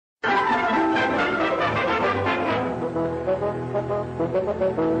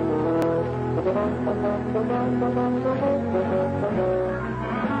$1.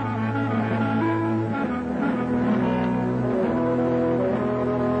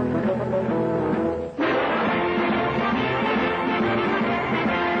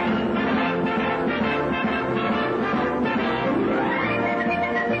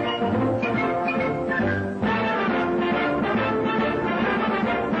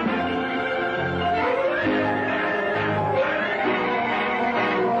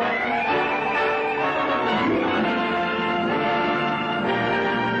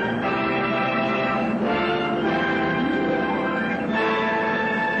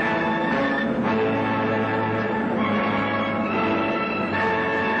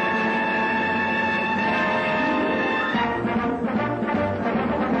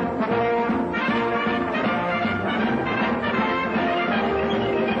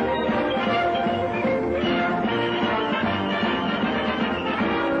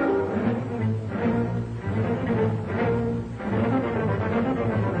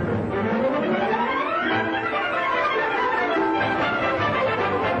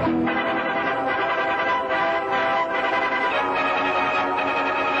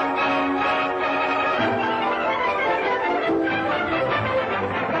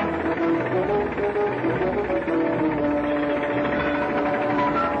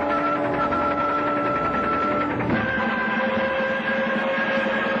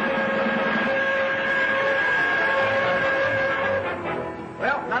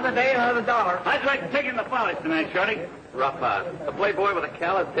 I'd like taking the polish tonight, Shorty. Rough out. A playboy with a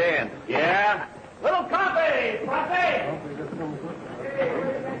callous hand. Yeah. Little coffee! Coffee!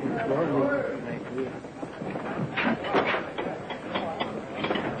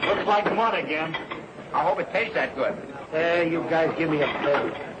 Looks like mud again. I hope it tastes that good. Hey, you guys give me a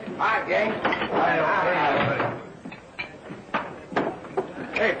plate. Hi, gang.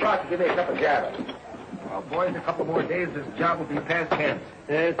 Hey, Frosty, give me a cup of java. Well, boys, in a couple more days, this job will be past tense.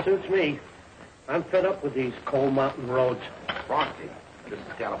 It suits me. I'm fed up with these coal mountain roads. Frosty, this is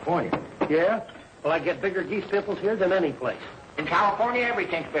California. Yeah? Well, I get bigger geese pimples here than any place. In California,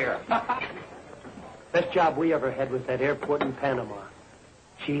 everything's bigger. Best job we ever had was that airport in Panama.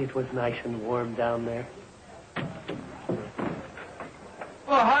 Gee, it was nice and warm down there.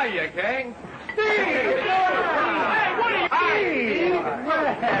 Well, hiya, gang. Steve! Hey, Woody!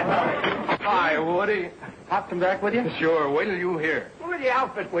 Hi, Woody. Pop come back with you? Sure, wait till you hear. Where's the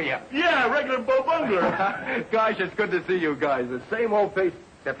outfit with you? Yeah, regular Bo Bungler. Gosh, it's good to see you guys. The same old face.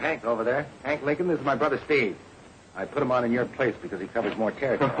 Except Hank over there. Hank Lincoln, this is my brother Steve. I put him on in your place because he covers more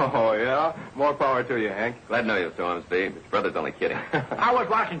territory. Oh, yeah? More power to you, Hank. Glad to know you, Ormsby. His brother's only kidding. How was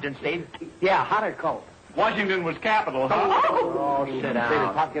Washington, Steve? Yeah, hot or cold? Washington was capital, huh? Oh, sit Did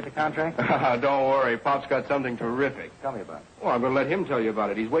down. Pop get the contract? Don't worry. Pop's got something terrific. Tell me about it. Well, I'm going to let him tell you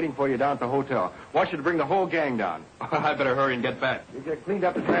about it. He's waiting for you down at the hotel. Wants you to bring the whole gang down. I better hurry and get back. We get cleaned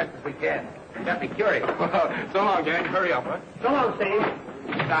up as fast as we can. You got me curious. So long, gang. Hurry up, huh? So long, Steve.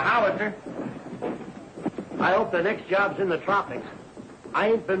 The howitzer. I hope the next job's in the tropics. I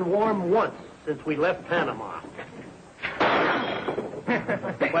ain't been warm once since we left Panama.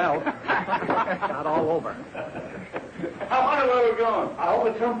 Well, not all over. I wonder where we're going. I hope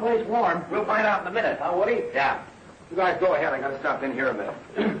it's someplace warm. We'll find out in a minute, huh, Woody? Yeah. You guys go ahead. I got to stop in here a minute.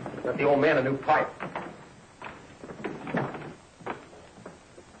 Got the old man a new pipe.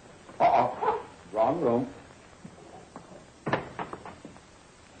 Uh-oh. Wrong room.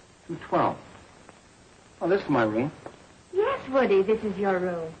 212. Oh, this is my room. Yes, Woody, this is your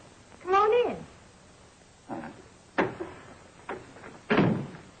room. Come on in.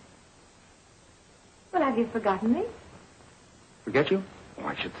 Well, have you forgotten me? Forget you? Oh,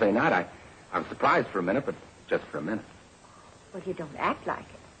 I should say not. I was surprised for a minute, but just for a minute. Well, you don't act like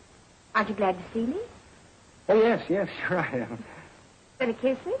it. Aren't you glad to see me? Oh, yes, sure I am. Gonna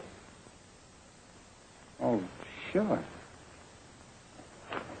kiss me? Oh, sure.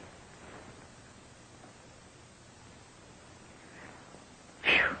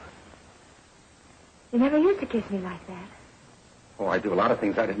 You never used to kiss me like that. Oh, I do a lot of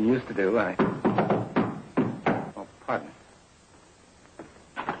things I didn't used to do. Oh, pardon me.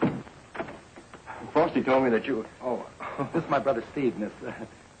 Frosty told me that you... Oh, this is my brother Steve, Miss...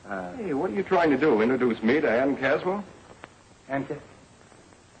 Hey, what are you trying to do? Introduce me to Ann Caswell? Anka?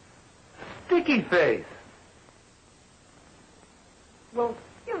 Sticky face. Well,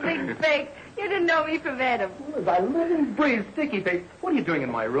 you big fake. You didn't know me from Adam. As I live and breathe, Sticky face. What are you doing in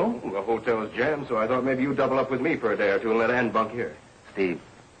my room? The hotel's jammed, so I thought maybe you'd double up with me for a day or two and let Ann bunk here. Steve,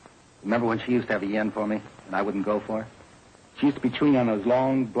 remember when she used to have a yen for me and I wouldn't go for her? She used to be chewing on those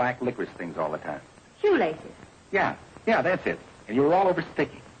long black licorice things all the time. Shoelaces. Yeah, that's it. And you were all over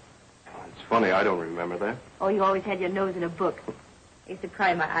Sticky. Oh, it's funny, I don't remember that. Oh, you always had your nose in a book. I used to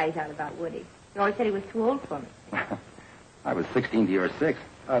cry my eyes out about Woody. You always said he was too old for me. I was 16 to your 6.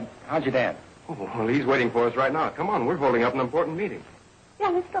 How's your dad? Oh, well, he's waiting for us right now. Come on, we're holding up an important meeting. Yeah,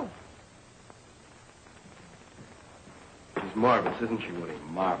 let's go. She's marvelous, isn't she, Woody?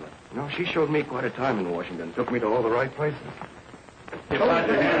 Marvelous. You know, she showed me quite a time in Washington. Took me to all the right places.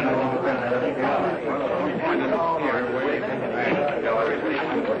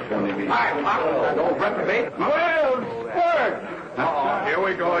 Hi, Pop. Old reprobate. Well, spurt! Here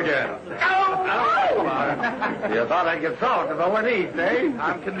we go again. You thought I'd get soft if I went east, eh?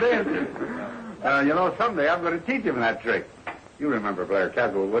 I'm convinced. Someday I'm going to teach him that trick. You remember Blair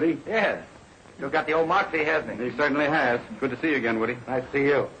Caswell, Woody? Yeah. Still got the old Moxie, hasn't he? He certainly has. Good to see you again, Woody. Nice to see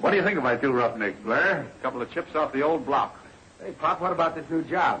you. What do you think of my two roughnecks, Blair? A couple of chips off the old block. Hey, Pop, what about this new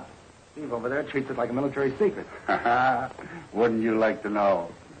job? Steve over there treats it like a military secret. Wouldn't you like to know?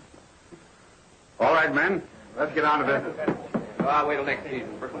 All right, men. Let's get on to business. I'll wait till next season.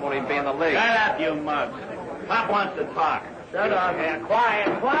 First one won't even be in the league. Shut up, you mugs. Pop wants to talk. Shut up. Yeah,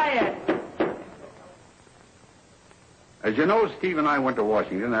 quiet. As you know, Steve and I went to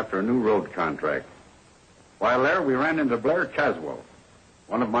Washington after a new road contract. While there, we ran into Blair Caswell,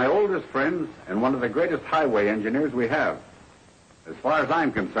 one of my oldest friends and one of the greatest highway engineers we have. As far as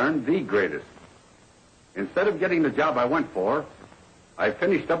I'm concerned, the greatest. Instead of getting the job I went for, I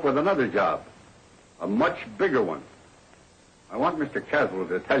finished up with another job, a much bigger one. I want Mr. Caswell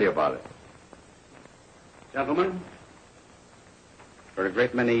to tell you about it. Gentlemen, for a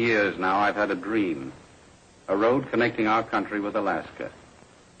great many years now, I've had a dream. A road connecting our country with Alaska.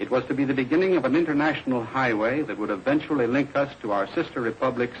 It was to be the beginning of an international highway that would eventually link us to our sister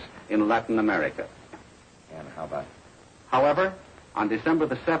republics in Latin America. And how about? However, on December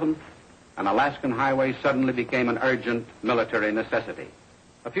the 7th, an Alaskan highway suddenly became an urgent military necessity.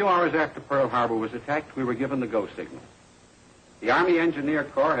 A few hours after Pearl Harbor was attacked, we were given the go signal. The Army Engineer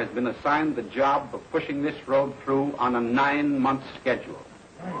Corps has been assigned the job of pushing this road through on a 9-month schedule.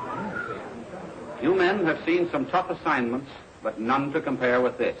 You men have seen some tough assignments, but none to compare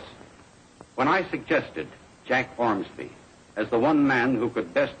with this. When I suggested Jack Ormsby as the one man who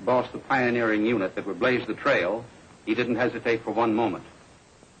could best boss the pioneering unit that would blaze the trail, he didn't hesitate for one moment.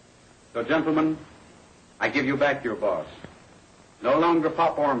 So, gentlemen, I give you back your boss. No longer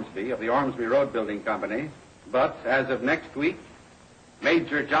Pop Ormsby of the Ormsby Road Building Company, but, as of next week,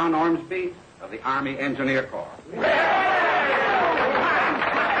 Major John Ormsby of the Army Engineer Corps.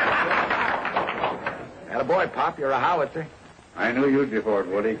 Attaboy, Pop, you're a howitzer. I knew you'd be for it,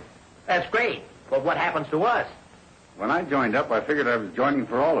 Woody. That's great. But what happens to us? When I joined up, I figured I was joining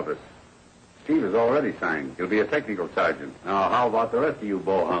for all of us. Steve is already signed. He'll be a technical sergeant. Now, how about the rest of you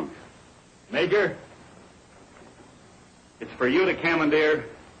bohunks? Major, it's for you to commandeer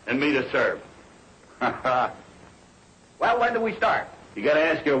and me to serve. Well, when do we start? You gotta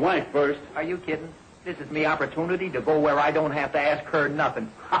ask your wife first. Are you kidding? This is me opportunity to go where I don't have to ask her nothing.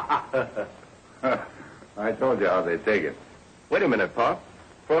 I told you how they take it. Wait a minute, Pop.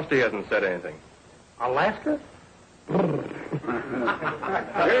 Frosty hasn't said anything. Alaska? Here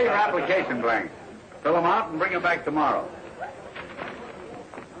are your application blanks. Fill them out and bring them back tomorrow.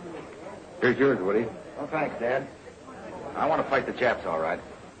 Here's yours, Woody. Oh, thanks, Dad. I want to fight the Japs, all right.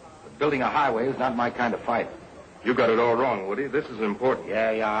 But building a highway is not my kind of fight. You got it all wrong, Woody. This is important.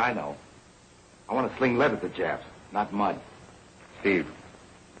 Yeah, I know. I want to sling lead at the Japs, not mud. Steve,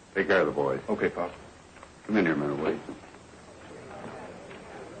 take care of the boys. Okay, Pop. Come in here a minute, Woody.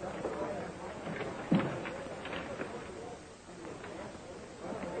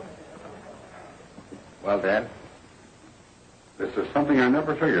 Well, Dad, This is something I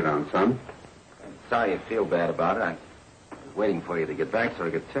never figured on, son. I'm sorry you feel bad about it. I was waiting for you to get back so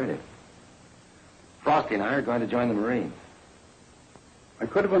I could tell you. Frosty and I are going to join the Marines. I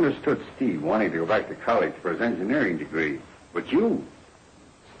could have understood Steve wanting to go back to college for his engineering degree. But you,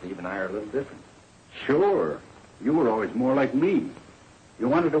 Steve and I are a little different. sure, you were always more like me. You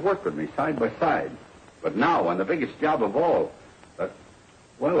wanted to work with me side by side. But now, on the biggest job of all,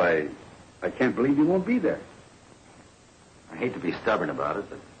 I can't believe you won't be there. I hate to be stubborn about it,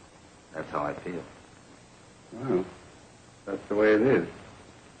 but that's how I feel. Well, that's the way it is.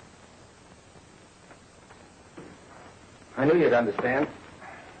 I knew you'd understand.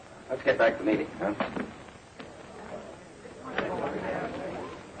 Let's get back to the meeting, huh?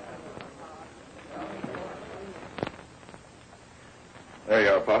 There you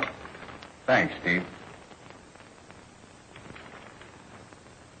are, Pop. Thanks, Steve.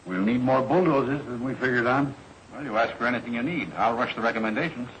 We'll need more bulldozers than we figured on. Well, you ask for anything you need. I'll rush the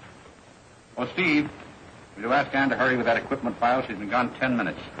recommendations. Oh, Steve, will you ask Ann to hurry with that equipment file? She's been gone 10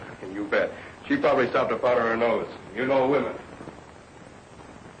 minutes. You bet. She probably stopped to powder her nose. You know women.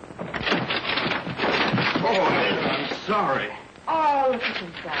 Oh, I'm sorry. Oh, look at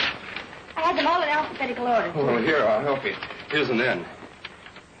these guys. I had them all in alphabetical order. Oh, here, I'll help you. Here's an N.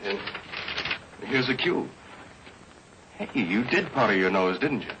 And here's a Q. Hey, you did powder your nose,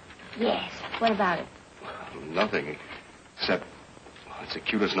 didn't you? Yes. What about it? Nothing, except it's the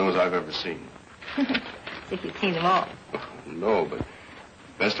cutest nose I've ever seen. As if you'd seen them all. No, but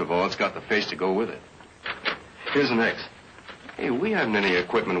best of all, it's got the face to go with it. Here's an X. Hey, we haven't any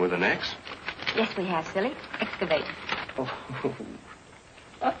equipment with an X. Yes, we have, silly. Excavate. Oh.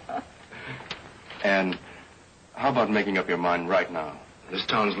 And how about making up your mind right now? This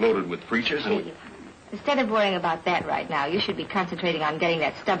town's loaded with preachers and... Steve, instead of worrying about that right now, you should be concentrating on getting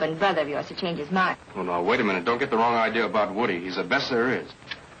that stubborn brother of yours to change his mind. Oh, now, wait a minute. Don't get the wrong idea about Woody. He's the best there is.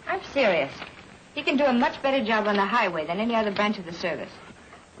 I'm serious. He can do a much better job on the highway than any other branch of the service.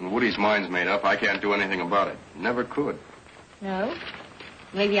 When Woody's mind's made up, I can't do anything about it. Never could. No?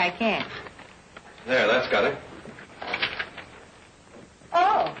 Maybe I can. There, that's got it.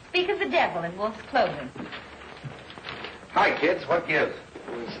 Oh, speak of the devil in wolf's clothing. Hi, kids. What gives?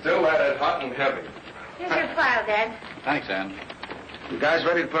 Still at it, hot and heavy. Here's your file, Dad. Thanks, Ann. You guys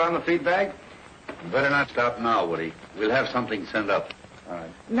ready to put on the feed bag? You better not stop now, Woody. We'll have something sent up. All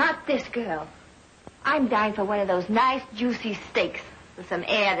right. Not this girl. I'm dying for one of those nice, juicy steaks with some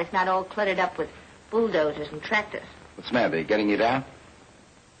air that's not all cluttered up with bulldozers and tractors. What's the matter? They getting you down?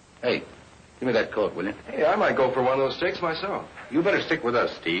 Hey, give me that coat, will you? Hey, I might go for one of those steaks myself. You better stick with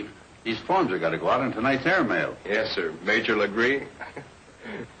us, Steve. These forms are got to go out on tonight's airmail. Yes, sir. Major Legree.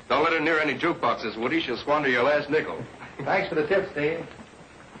 Don't let her near any jukeboxes, Woody. She'll squander your last nickel. Thanks for the tip, Steve.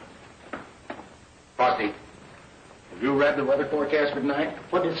 Frosty, have you read the weather forecast for tonight?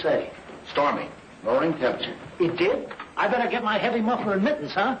 What did it say? Stormy. Lowering temperature. It did? I better get my heavy muffler and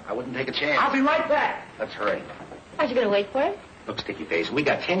mittens, huh? I wouldn't take a chance. I'll be right back. Let's hurry. Aren't you going to wait for it? Look, Sticky Face, we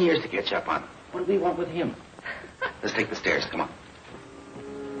got 10 years to catch up on. What do we want with him? Let's take the stairs. Come on.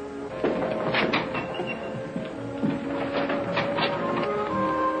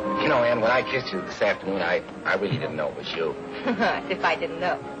 You know, Ann, when I kissed you this afternoon, I really didn't know it was you. As if I didn't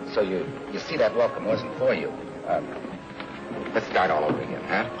know. So you see, that welcome wasn't for you. Let's start all over again,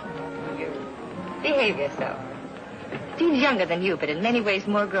 huh? Behave yourself. Steve's younger than you, but in many ways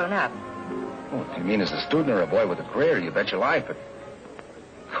more grown up. Oh, if you mean as a student or a boy with a career, you bet your life. But,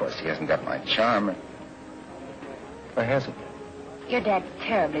 of course, he hasn't got my charm. Or has he? Your dad's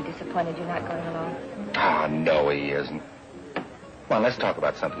terribly disappointed you're not going along. Ah, no, he isn't. Come on, let's talk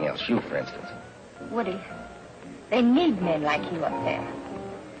about something else. You, for instance. Woody, they need men like you up there.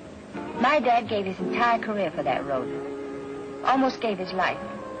 My dad gave his entire career for that road. Almost gave his life.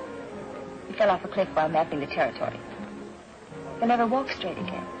 He fell off a cliff while mapping the territory. He'll never walk straight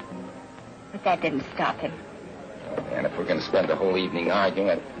again. But that didn't stop him. And if we're going to spend the whole evening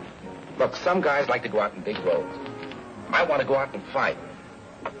arguing... Look, some guys like to go out in big roads. I want to go out and fight.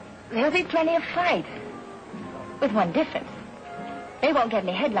 There'll be plenty of fight. With one difference. They won't get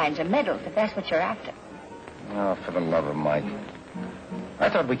any headlines or medals if that's what you're after. Oh, for the love of Mike. I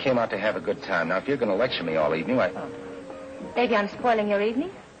thought we came out to have a good time. Now, if you're going to lecture me all evening, Oh. Maybe I'm spoiling your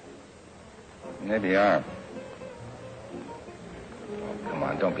evening? Maybe you are. Oh, come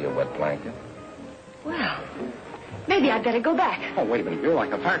on, don't be a wet blanket. Well, maybe I'd better go back. Oh, wait a minute. You're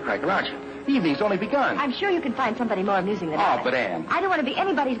like a firecracker, aren't you? The evening's only begun. I'm sure you can find somebody more amusing than I. Oh, but Ann. I don't want to be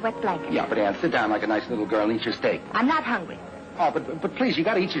anybody's wet blanket. Yeah, but Ann, sit down like a nice little girl and eat your steak. I'm not hungry. Oh, but please, you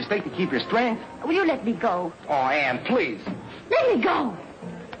got to eat your steak to keep your strength. Will you let me go? Oh, Ann, please. Let me go.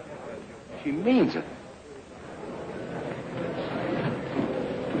 She means it.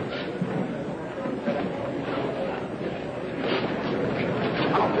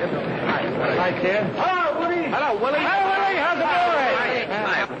 Hi, kid. Hello, Woody. Hello, Willie. Hi, Willie. How's it going?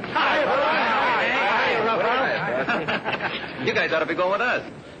 Hi. You guys ought to be going with us.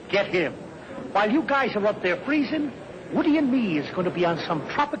 Get him. While you guys are up there freezing, Woody and me is going to be on some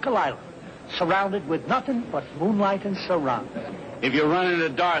tropical island, surrounded with nothing but moonlight and surround. If you run into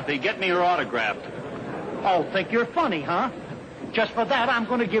Dorothy, get me her autograph. Oh, think you're funny, huh? Just for that, I'm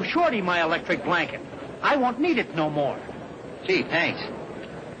going to give Shorty my electric blanket. I won't need it no more. Gee, thanks.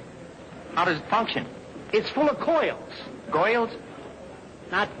 How does it function? It's full of coils. Goils?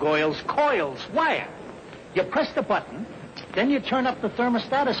 Not coils, coils, wire. You press the button, then you turn up the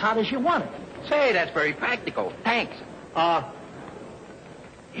thermostat as hot as you want it. Say, that's very practical. Thanks.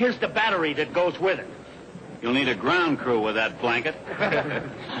 Here's the battery that goes with it. You'll need a ground crew with that blanket.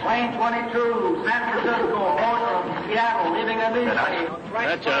 Plane 22, San Francisco, Portland, Seattle, leaving immediately.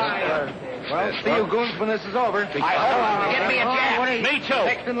 That's us. Well, see you goons when this is over. Get me a jab. Me too.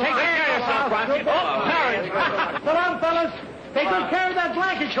 Take care of yourself, Frosty. So long, fellas. Take good care of that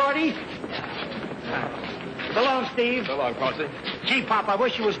blanket, Shorty. So long, Steve. So long, Frosty. Gee, Pop, I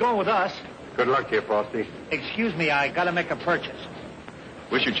wish you was going with us. Good luck to you, Frosty. Excuse me, I gotta make a purchase.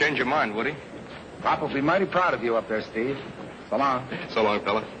 Wish you'd change your mind, Woody. Pop will be mighty proud of you up there, Steve. So long. So long,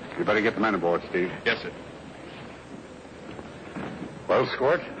 fella. You better get the men aboard, Steve. Yes, sir. Well,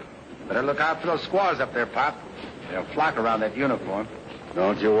 Squirt? Better look out for those squaws up there, Pop. They'll flock around that uniform.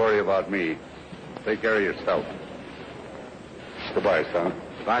 Don't you worry about me. Take care of yourself. Goodbye, son.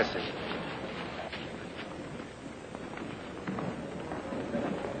 Bye, sir.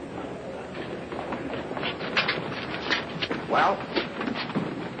 Well,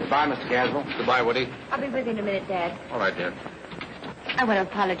 goodbye, Mr. Caswell. Goodbye, Woody. I'll be with you in a minute, Dad. All right, dear. I want to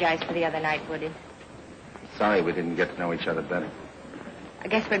apologize for the other night, Woody. Sorry we didn't get to know each other better. I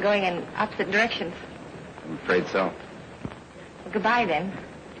guess we're going in opposite directions. I'm afraid so. Well, goodbye, then.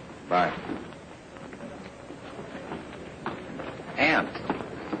 Bye. Ann.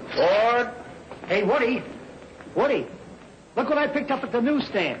 Ford. Hey, Woody. Woody, look what I picked up at the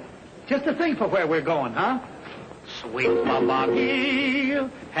newsstand. Just the thing for where we're going, huh? Sweet Mama Hill,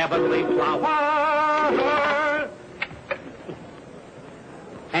 heavenly flower.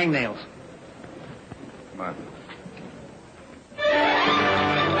 Hangnails. Come on.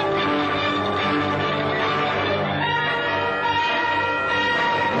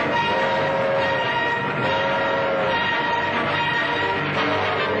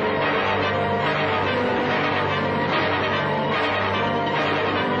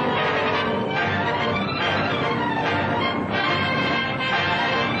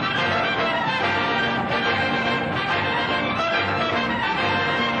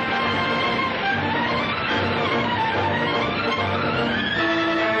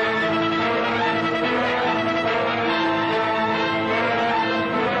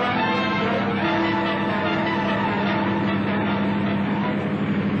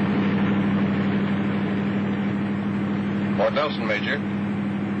 Fort Nelson, Major.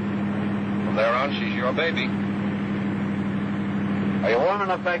 From there on, she's your baby. Are you warm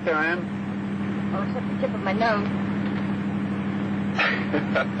enough back there, Ann? Oh, except the tip of my nose.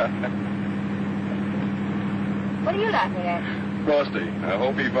 What are you laughing at? Frosty, I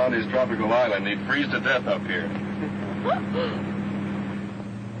hope he found his tropical island. He'd freeze to death up here.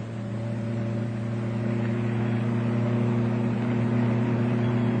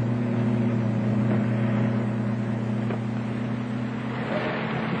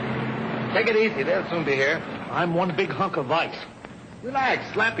 Take it easy. They'll soon be here. I'm one big hunk of ice.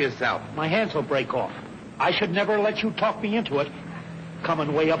 Relax. Slap yourself. My hands will break off. I should never let you talk me into it.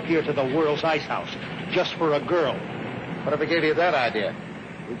 Coming way up here to the world's ice house. Just for a girl. Whatever gave you that idea?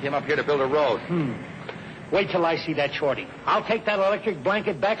 We came up here to build a road. Wait till I see that shorty. I'll take that electric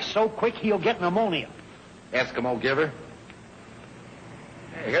blanket back so quick he'll get pneumonia. Eskimo giver.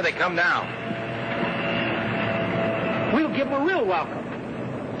 Hey, here they come now. We'll give him a real welcome.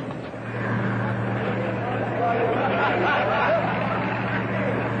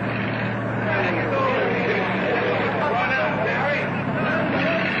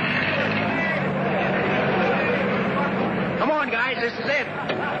 Come on, guys. This is it.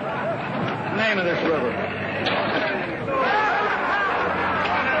 Name of this river.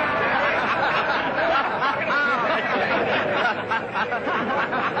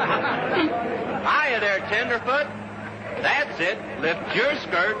 Hiya there, tenderfoot. That's it. Lift your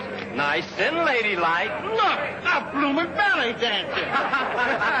skirts. Nice and ladylike. Look, a blooming belly dancer.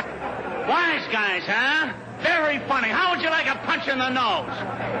 Wise guys, huh? Very funny. How would you like a punch in the nose?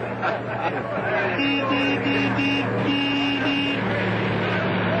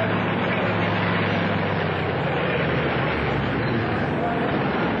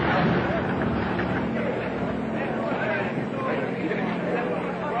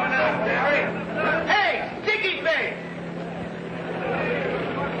 Hey, Sticky Face!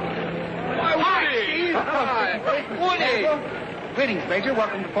 Woody! Greetings, Major.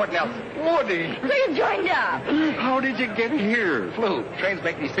 Welcome to Fort Nelson. Woody! So you joined up. How did you get here? Flu. Trains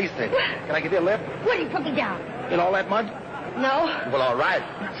make me seasick. Can I give you a lift? Woody, put me down. In all that mud? No? Well, all right.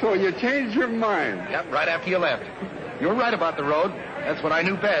 So you changed your mind. Yep, right after you left. You were right about the road. That's what I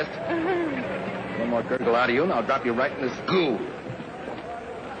knew best. One more gurgle out of you, and I'll drop you right in this goo.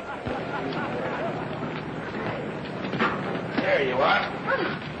 There you are.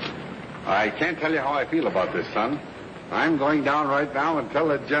 I can't tell you how I feel about this, son. I'm going down right now and tell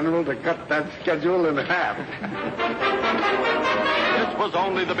the general to cut that schedule in half. This was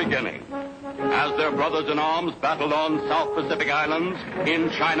only the beginning. As their brothers in arms battled on South Pacific Islands, in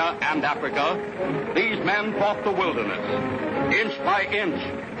China and Africa, these men fought the wilderness. Inch by inch,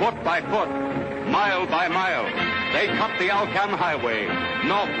 foot by foot, mile by mile, they cut the Alcan Highway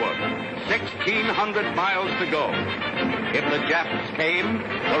northward, 1,600 miles to go. If the Japs came,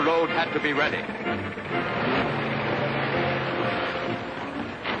 the road had to be ready.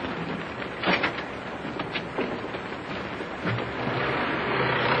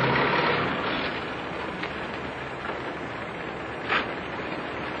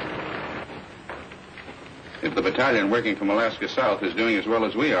 If the battalion working from Alaska South is doing as well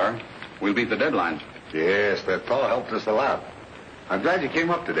as we are, we'll beat the deadline. Yes, that fellow helped us a lot. I'm glad you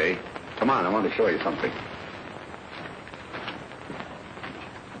came up today. Come on, I want to show you something.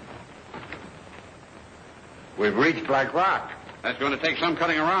 We've reached Black Rock. That's going to take some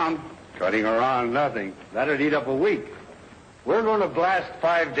cutting around. Cutting around nothing. That'd eat up a week. We're going to blast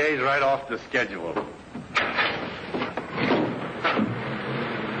 5 days right off the schedule.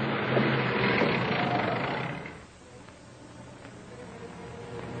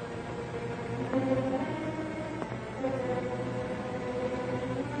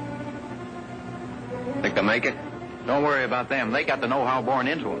 Think they'll make it? Don't worry about them. They got the know-how born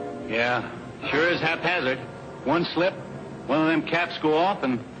into them. Yeah, sure is haphazard. One slip, one of them caps go off,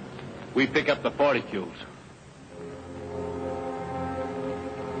 and we pick up the 40 cubes.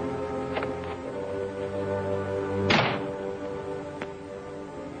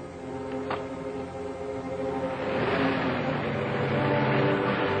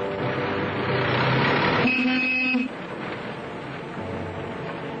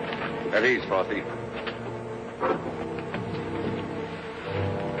 At ease, Frosty.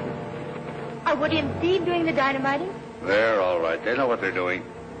 Are Woody and Steve doing the dynamiting? They're all right. They know what they're doing.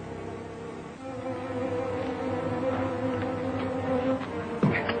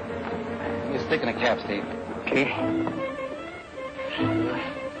 Give me a stick and a cap, Steve. Okay.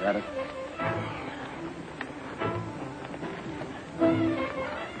 Got it.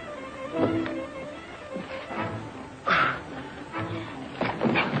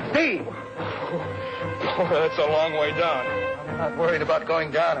 Steve! Oh, that's a long way down. I'm not worried about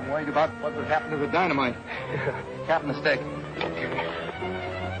going down. I'm worried about what would happen to the dynamite. Cap and the stick. There you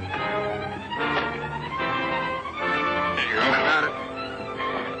go. Got it.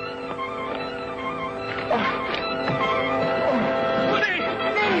 Woody!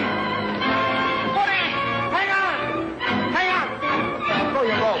 Woody! Hang on! Hang on! Throw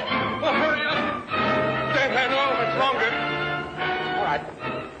your rope. Well, hurry up. Can't hang on much longer. All right.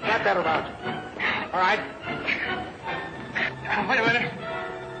 Wrap that around you. All right. Wait a minute.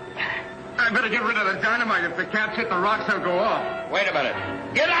 I better get rid of the dynamite. If the caps hit the rocks, they'll go off. Wait a minute.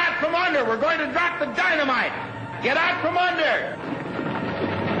 Get out from under. We're going to drop the dynamite. Get out from under.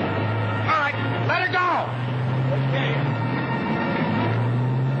 All right. Let her go. Okay.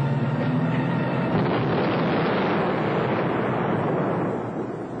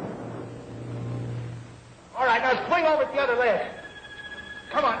 All right. Now swing over to the other leg.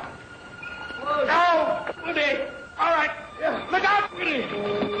 Come on. No. Woody. All right. Look out, Woody.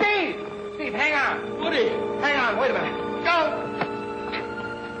 Steve, hang on. Woody. Hang on. Wait a minute. Go.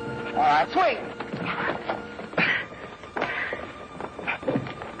 All right. Swing.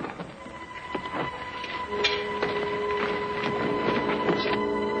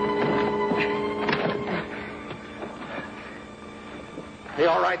 You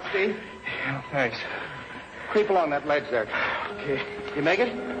all right, Steve? Yeah, thanks. Creep along that ledge there. Okay. You make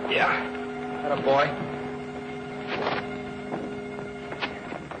it? Yeah. That a boy.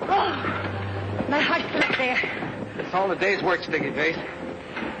 My heart's still up there. It's all the day's work, Sticky Face.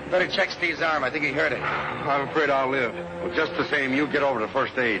 Better check Steve's arm. I think he hurt it. I'm afraid I'll live. Well, just the same, you get over to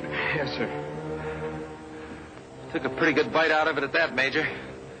first aid. Yes, sir. Took a pretty good bite out of it at that, Major.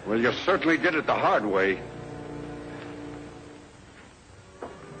 Well, you certainly did it the hard way.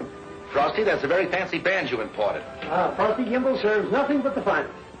 Frosty, that's a very fancy band you imported. Frosty Gimbal serves nothing but the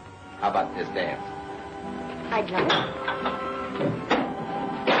finest. How about this dance? I'd love it.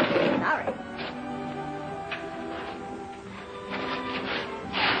 All right.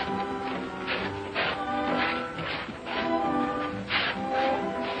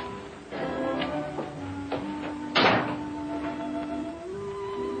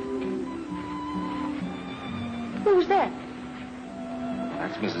 Who's that?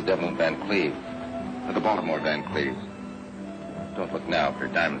 That's Mrs. Devlin Van Cleve. The Baltimore Van Cleves. Don't look now, her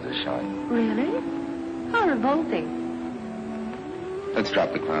diamonds are showing. Really? How revolting. Let's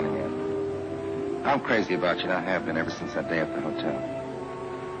drop the clowning in. I'm crazy about you, and I have been ever since that day at the hotel.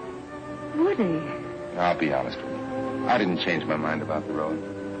 Woody. I'll be honest with you. I didn't change my mind about the road.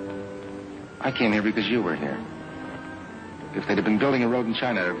 I came here because you were here. If they'd have been building a road in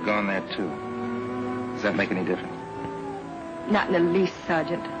China, I'd have gone there, too. Does that make any difference? Not in the least,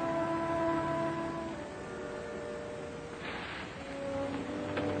 Sergeant.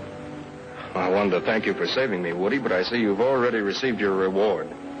 I wanted to thank you for saving me, Woody, but I see you've already received your reward.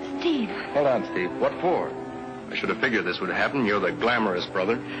 Steve. Hold on, Steve. What for? I should have figured this would happen. You're the glamorous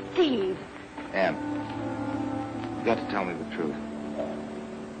brother. Steve. Ann, you got to tell me the truth.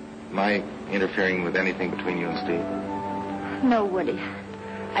 Am I interfering with anything between you and Steve? No, Woody.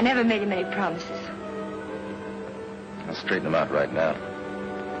 I never made him any promises. I'll straighten them out right now.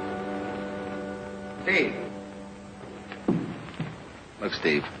 Steve. Look,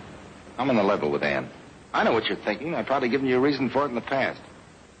 Steve, I'm on the level with Ann. I know what you're thinking. I've probably given you a reason for it in the past.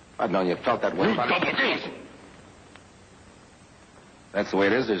 If I'd known you felt that way about it. That's the way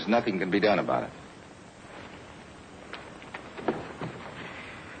it is. There's nothing can be done about it.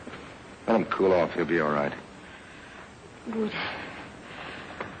 Let him cool off. He'll be all right. Woody.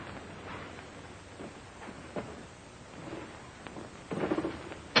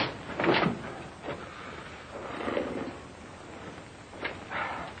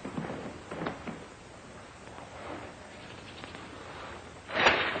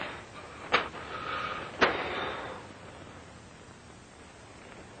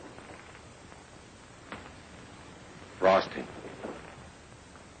 Frosty.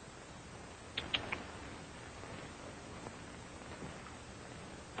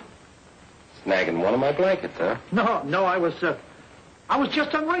 Snagging one of my blankets, huh? No, I was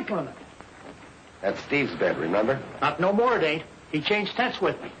just unwrinkling it. That's Steve's bed, remember? Not no more, it ain't. He changed tents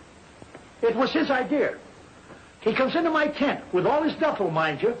with me. It was his idea. He comes into my tent with all his duffel,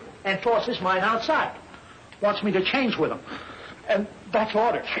 mind you, and tosses mine outside. Wants me to change with him. And that's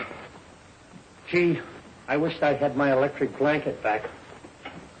orders. Gee, I wished I had my electric blanket back.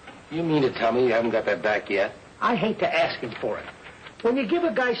 You mean to tell me you haven't got that back yet? I hate to ask him for it. When you give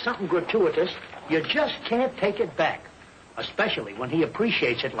a guy something gratuitous, you just can't take it back. Especially when he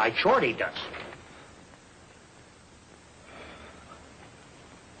appreciates it like Shorty does.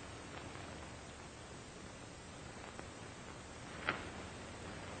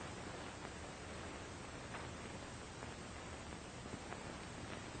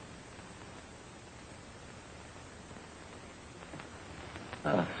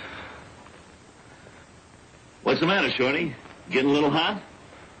 What's the matter, Shorty? Getting a little hot?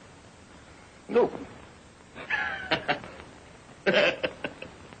 No.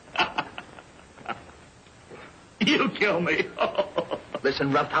 You kill me.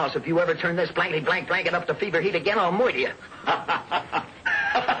 Listen, roughhouse, if you ever turn this blank blanket up to fever heat again, I'll murder you. I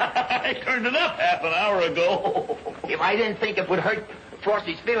turned it up half an hour ago. If I didn't think it would hurt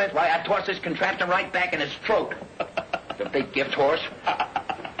Frosty's feelings, why, I'd toss this contraption right back in his throat. The big gift horse.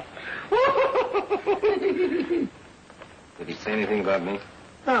 Did he say anything about me?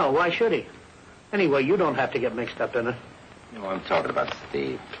 No, why should he? Anyway, you don't have to get mixed up in it. No, I'm talking about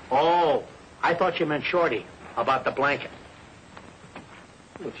Steve. Oh, I thought you meant Shorty, about the blanket.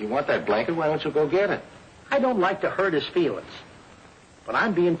 If you want that blanket, why don't you go get it? I don't like to hurt his feelings. But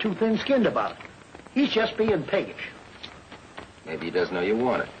I'm being too thin-skinned about it. He's just being piggish. Maybe he doesn't know you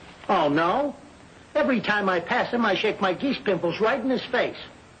want it. Oh, no? Every time I pass him, I shake my geese pimples right in his face.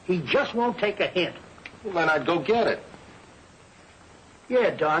 He just won't take a hint. Well, then I'd go get it. Yeah,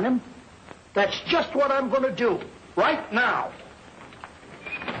 darn him. That's just what I'm going to do. Right now.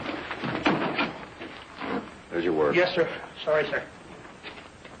 There's your word. Yes, sir. Sorry, sir.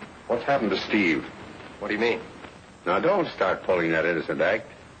 What's happened to Steve? What do you mean? Now, don't start pulling that innocent act.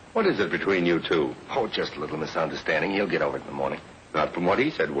 What is it between you two? Oh, just a little misunderstanding. He'll get over it in the morning. Not from what he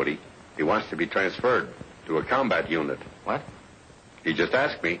said, Woody. He wants to be transferred to a combat unit. What? He just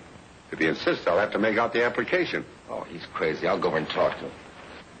asked me. If he insists, I'll have to make out the application. Oh, he's crazy. I'll go over and talk to him.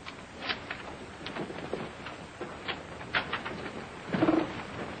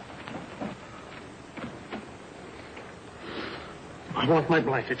 I want my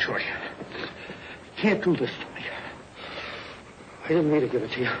blanket, Shorty. Can't do this to me. I didn't mean to give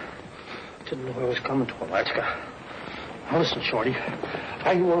it to you. Didn't know I was coming to Alaska. Now listen, Shorty.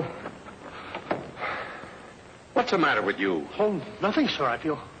 What's the matter with you? Oh, nothing, sir. I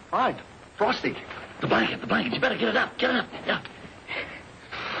feel fine. Frosty. The blanket. You better get it up. Get it up. Yeah.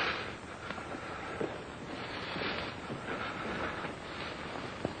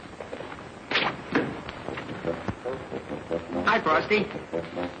 Hi, Frosty.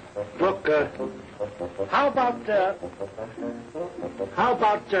 Look, how about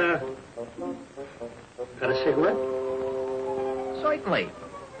Got a cigarette? Certainly.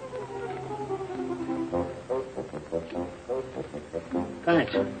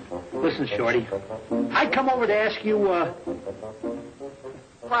 Thanks. Listen, Shorty. I come over to ask you, What?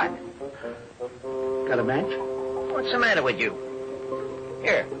 got a match? What's the matter with you?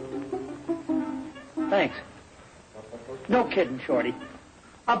 Here. Thanks. No kidding, Shorty.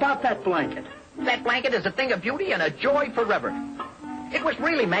 About that blanket. That blanket is a thing of beauty and a joy forever. It was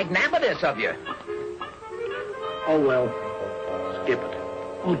really magnanimous of you. Oh, well. Skip it.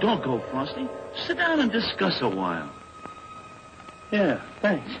 Oh, don't go, Frosty. Sit down and discuss a while. Yeah,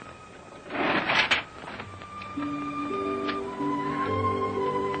 thanks.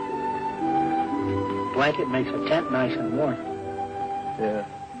 Blanket makes a tent nice and warm. Yeah.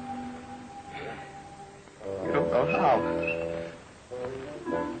 You don't know how.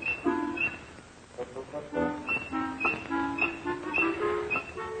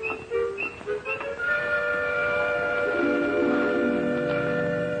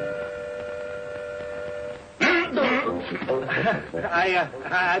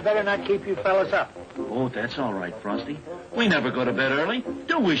 I better not keep you fellas up. Oh, that's all right, Frosty. We never go to bed early,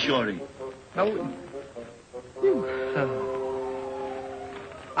 do we, Shorty? No.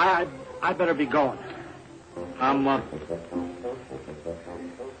 I better be going. I'm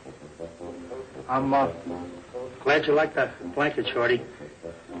glad you like the blanket, Shorty.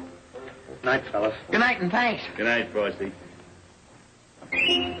 Night, fellas. Good night and thanks. Good night, Frosty.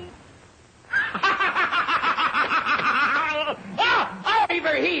 Oh,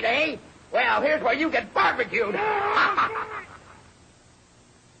 overheat, eh? Well, here's where you get barbecued.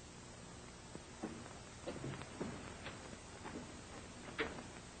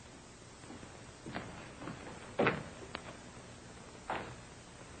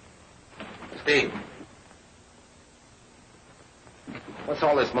 Steve. What's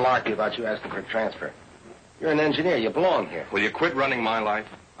all this malarkey about you asking for a transfer? You're an engineer. You belong here. Will you quit running my life?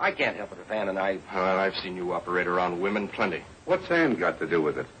 I can't help it if Ann and I... Well, I've seen you operate around women plenty. What's Ann got to do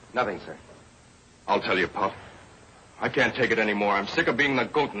with it? Nothing, sir. I'll tell you, Pop. I can't take it anymore. I'm sick of being the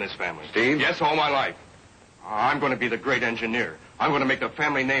goat in this family. Steve? Yes, all my life. I'm going to be the great engineer. I'm going to make the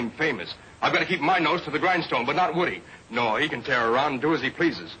family name famous. I've got to keep my nose to the grindstone, but not Woody. No, he can tear around and do as he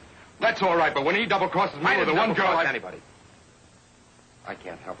pleases. That's all right, but when he double-crosses me with the one girl... anybody. I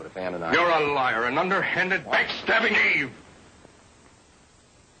can't help it if Ann and I... You're a liar, an underhanded, backstabbing Eve.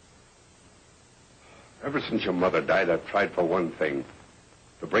 Ever since your mother died, I've tried for one thing.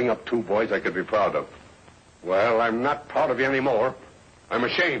 To bring up two boys I could be proud of. Well, I'm not proud of you anymore. I'm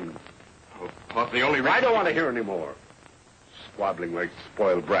ashamed. Oh, Pop, the only reason... I don't want to hear any more. Squabbling like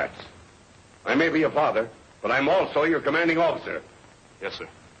spoiled brats. I may be your father, but I'm also your commanding officer. Yes, sir.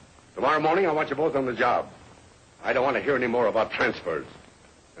 Tomorrow morning, I want you both on the job. I don't want to hear any more about transfers.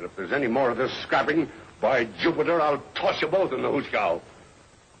 And if there's any more of this scrapping, by Jupiter, I'll toss you both in the hoosegow.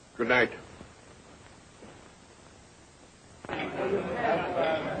 Good night.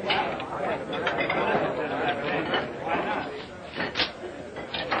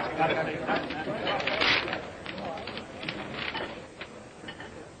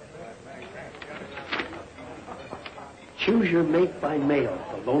 Choose your mate by mail,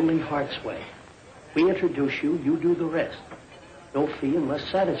 the Lonely Heart's Way. We introduce you, you do the rest. No fee unless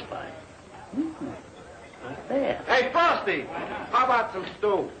satisfied. Not bad. Hey, Frosty, how about some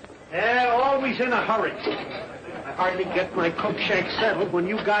stew? Yeah, always in a hurry. I hardly get my cook shack settled when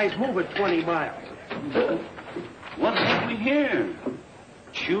you guys move at 20 miles. What have we here?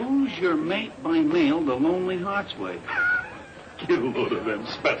 Choose your mate by mail the Lonely Heart's Way. Get a load of them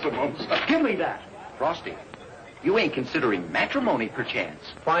specimens. Give me that. Frosty, you ain't considering matrimony, perchance.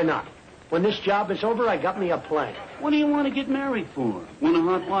 Why not? When this job is over, I got me a plan. What do you want to get married for? When a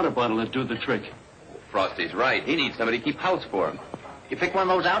hot water bottle will do the trick. Frosty's right. He needs somebody to keep house for him. You pick one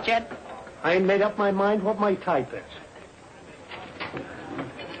of those out yet? I ain't made up my mind what my type is.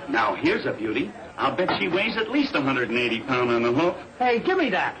 Now, here's a beauty. I'll bet she weighs at least 180 pounds on the hoof. Hey, give me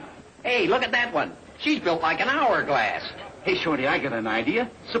that. Hey, look at that one. She's built like an hourglass. Hey, Shorty, I got an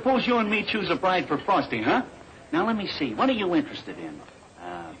idea. Suppose you and me choose a bride for Frosty, huh? Now, let me see. What are you interested in?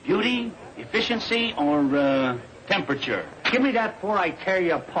 Beauty, efficiency, or temperature? Give me that before I tear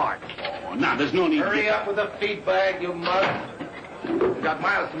you apart. Oh, now, there's no need to... Hurry up with the feed bag, you mug. We've got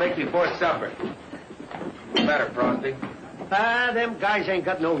miles to make before supper. What's the matter, Frosty? Them guys ain't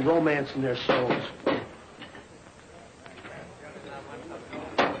got no romance in their souls.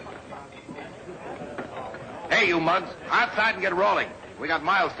 Hey, you mugs, outside and get rolling. We got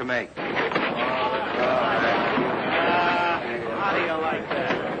miles to make. How do you like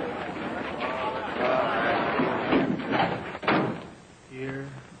that? Here,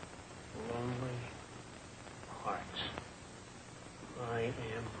 lonely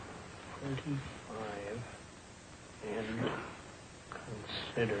am 35 and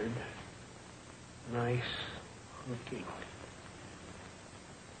considered nice looking.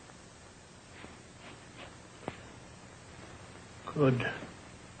 Good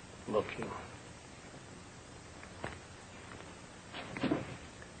looking.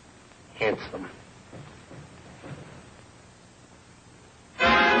 Handsome.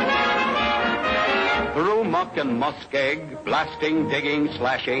 Through muck and muskeg, blasting, digging,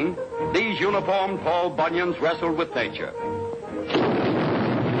 slashing, these uniformed Paul Bunyans wrestled with nature.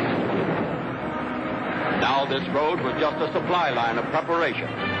 Now this road was just a supply line of preparation.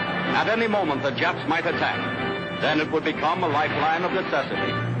 At any moment the Japs might attack. Then it would become a lifeline of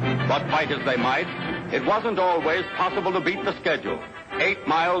necessity. But fight as they might, it wasn't always possible to beat the schedule. 8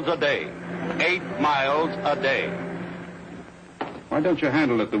 miles a day. 8 miles a day. Why don't you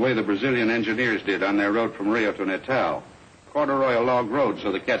handle it the way the Brazilian engineers did on their road from Rio to Natal? Corduroy a log road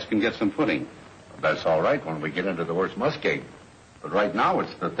so the cats can get some footing. That's all right when we get into the worst muskeg. But right now,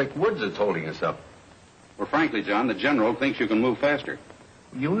 it's the thick woods that's holding us up. Well, frankly, John, the general thinks you can move faster.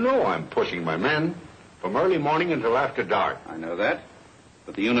 You know I'm pushing my men from early morning until after dark. I know that.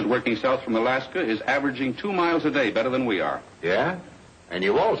 But the unit working south from Alaska is averaging 2 miles a day better than we are. Yeah? And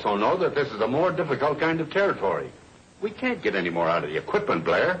you also know that this is a more difficult kind of territory. We can't get any more out of the equipment,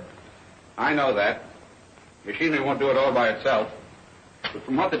 Blair. I know that. Machinery won't do it all by itself. But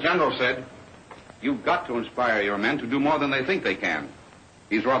from what the general said, you've got to inspire your men to do more than they think they can.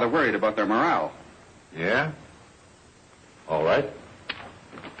 He's rather worried about their morale. Yeah? All right.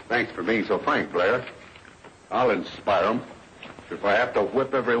 Thanks for being so frank, Blair. I'll inspire them if I have to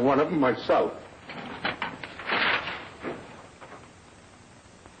whip every one of them myself.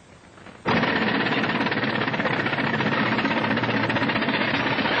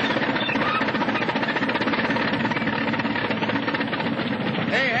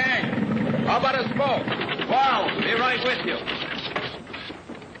 With you.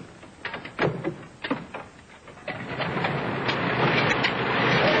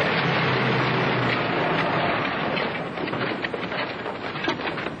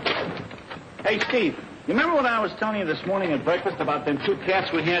 Hey, Steve, you remember what I was telling you this morning at breakfast about them 2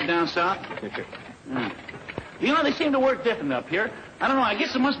 cats we had down south? You know, they seem to work different up here. I don't know, I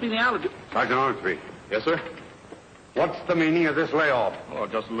guess it must be the altitude. Sergeant Ormsby. Yes, sir? What's the meaning of this layoff? Oh,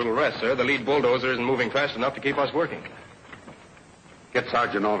 just a little rest, sir. The lead bulldozer isn't moving fast enough to keep us working. Get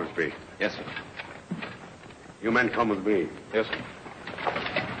Sergeant Ormsby. Yes, sir. You men come with me. Yes, sir.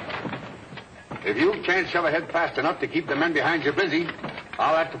 If you can't shove ahead fast enough to keep the men behind you busy,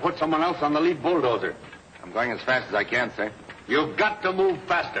 I'll have to put someone else on the lead bulldozer. I'm going as fast as I can, sir. You've got to move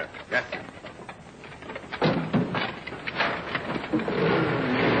faster. Yes, sir.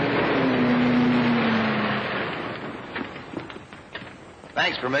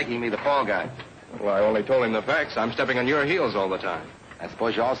 Thanks for making me the fall guy. Well, I only told him the facts. I'm stepping on your heels all the time. I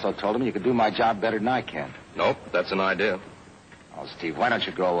suppose you also told him you could do my job better than I can. Nope, that's an idea. Oh, Steve, why don't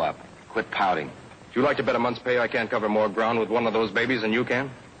you grow up? Quit pouting. Would you like to bet a month's pay I can't cover more ground with one of those babies than you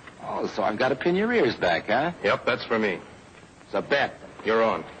can? Oh, so I've got to pin your ears back, huh? Yep, that's for me. It's a bet. You're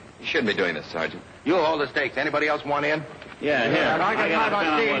on. You shouldn't be doing this, Sergeant. You'll hold the stakes. Anybody else want in? Yeah, here. I got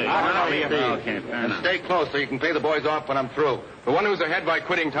Okay, fair And enough. stay close so you can pay the boys off when I'm through. The one who's ahead by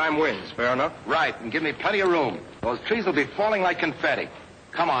quitting time wins. Fair enough? Right, and give me plenty of room. Those trees will be falling like confetti.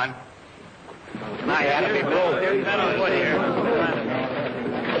 Come on. I had to be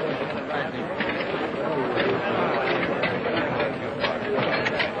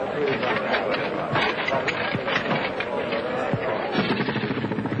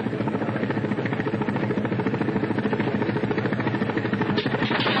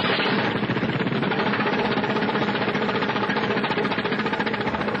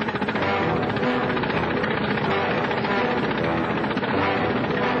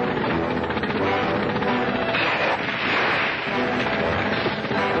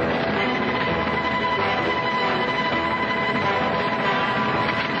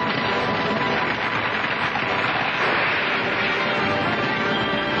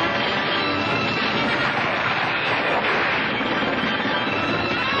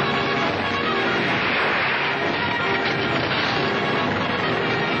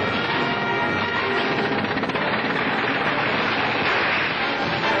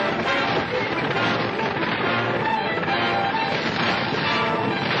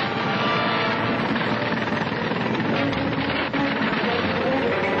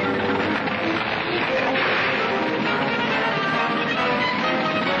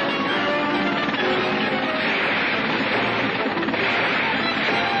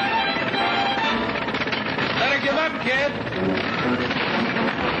Better give up, kid.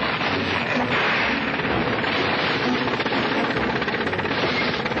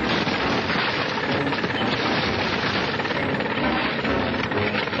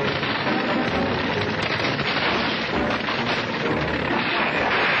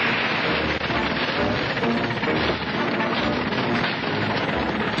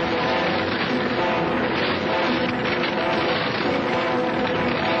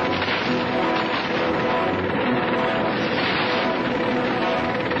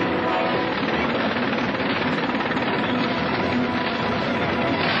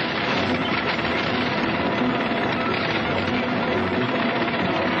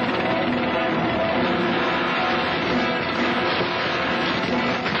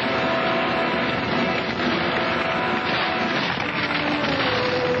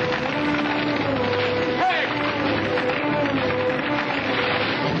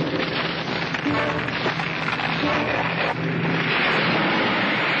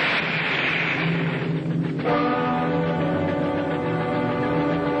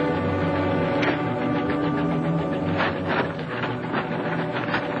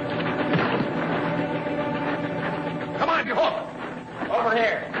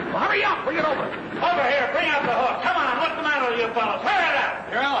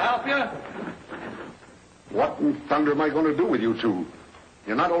 thunder am I going to do with you two?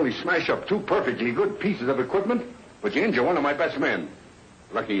 You not only smash up two perfectly good pieces of equipment, but you injure one of my best men.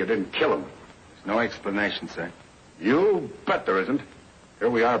 Lucky you didn't kill him. There's no explanation, sir. You bet there isn't. Here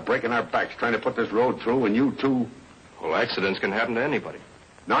we are breaking our backs trying to put this road through, and you two... Well, accidents can happen to anybody.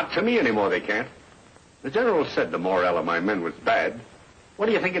 Not to me anymore, they can't. The general said the morale of my men was bad. What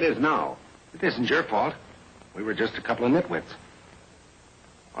do you think it is now? It isn't your fault. We were just a couple of nitwits.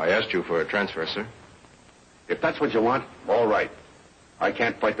 I asked you for a transfer, sir. If that's what you want, all right. I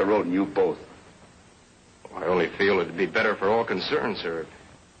can't fight the road and you both. I only feel it'd be better for all concerned, sir.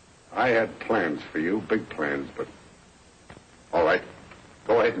 I had plans for you, big plans, but... All right.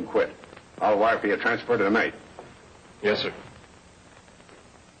 Go ahead and quit. I'll wire for your transfer tonight. Yes, sir.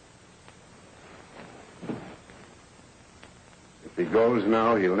 If he goes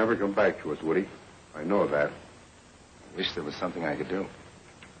now, he'll never come back to us, Woody. I know that. I wish there was something I could do.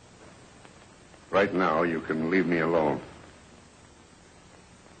 Right now, you can leave me alone.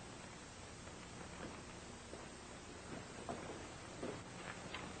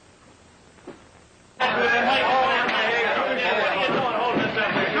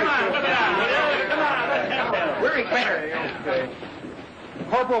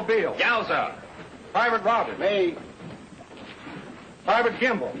 Corporal Beale. Yowza. Private Roberts. Me. Private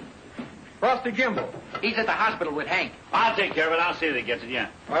Gimbel. Frosty Gimbel. He's at the hospital with Hank. I'll take care of it. I'll see that it gets it, yeah.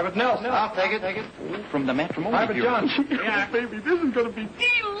 Private Nelson. I'll take it. From the matrimony Private bureau. Johnson. Yeah, baby, this is going to be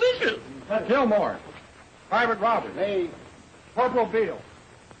delicious. Gilmore. Private Roberts. Me. Corporal Beale.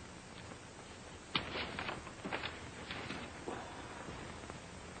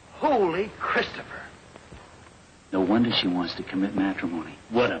 Holy Christopher. No wonder she wants to commit matrimony.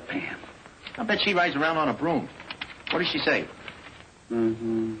 What a Pam. I bet she rides around on a broom. What does she say?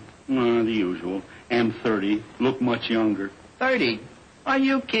 Mm-hmm. The usual. Am 30. Look much younger. 30? Are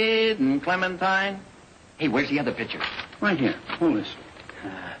you kidding, Clementine? Hey, where's the other picture? Right here. Hold this.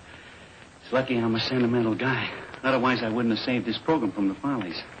 It's lucky I'm a sentimental guy. Otherwise, I wouldn't have saved this program from the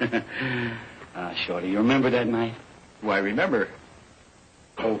follies. Shorty, you remember that night? Why, remember.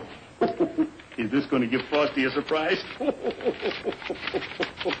 Oh. Is this going to give Frosty a surprise?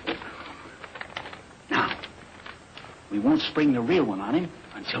 Now, we won't spring the real one on him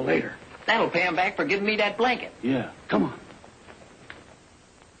until later. That'll pay him back for giving me that blanket. Yeah, come on.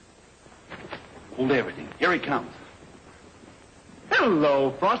 Hold everything. Here he comes.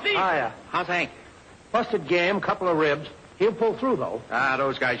 Hello, Frosty. Hiya. How's Hank? Busted gam, couple of ribs. He'll pull through, though.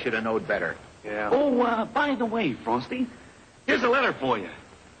 Those guys should have known better. Yeah. Oh, by the way, Frosty, here's a letter for you.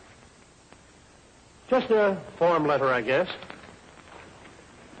 Just a form letter, I guess.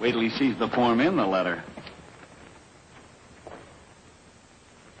 Wait till he sees the form in the letter.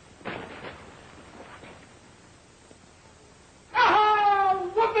 Oh,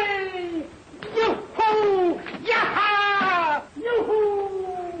 whoopee! Yoo-hoo! Yaha!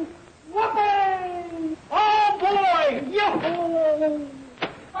 Yoo-hoo! Whoopee! Oh, boy! Yoo-hoo!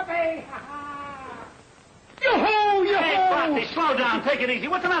 Whoopee! Ha-ha! Yoo-hoo! Yoo-hoo! Hey, Frosty, slow down. Take it easy.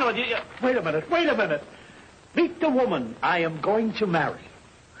 What's the matter with you? Wait a minute. Meet the woman I am going to marry.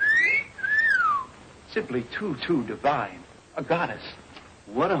 Simply too divine. A goddess.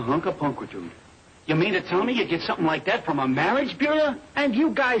 What a hunk of punkwitude. You mean to tell me you get something like that from a marriage bureau? And you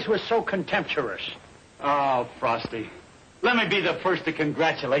guys were so contemptuous. Oh, Frosty. Let me be the first to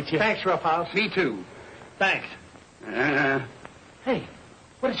congratulate you. Thanks, Roughhouse. Me too. Thanks. Hey,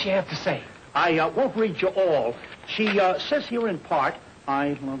 what did she have to say? I won't read you all. She says here in part,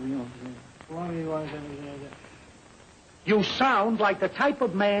 I love you. You sound like the type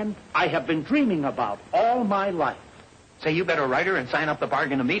of man I have been dreaming about all my life. Say, you better write her and sign up the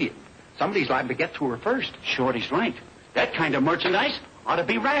bargain immediately. Somebody's liable to get to her first. Shorty's right. That kind of merchandise ought to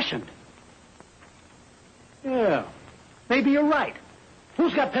be rationed. Yeah, maybe you're right.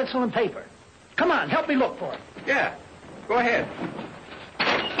 Who's got pencil and paper? Come on, help me look for it. Yeah, go ahead.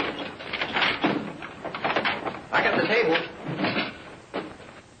 I got the table.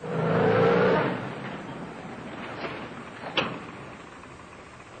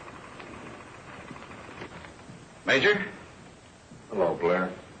 Major? Hello, Blair.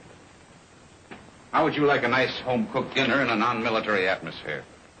 How would you like a nice home-cooked dinner in a non-military atmosphere?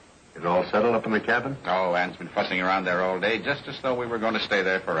 It all settled up in the cabin? Oh, Ann's been fussing around there all day, just as though we were going to stay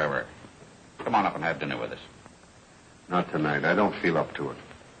there forever. Come on up and have dinner with us. Not tonight. I don't feel up to it.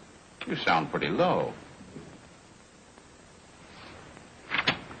 You sound pretty low.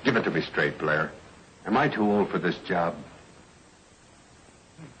 Give it to me straight, Blair. Am I too old for this job?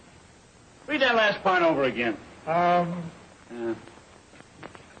 Read that last part over again.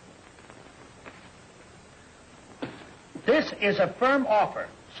 This is a firm offer,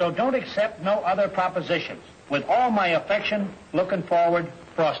 so don't accept no other propositions. With all my affection, looking forward,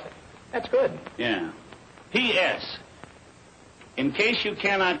 Frosty. That's good. Yeah. P.S. In case you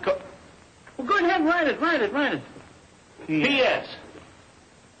cannot cook... Well, go ahead, write it. P.S.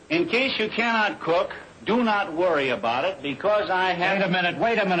 In case you cannot cook, do not worry about it, because I have...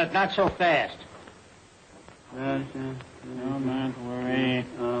 Wait a minute, not so fast. Do not worry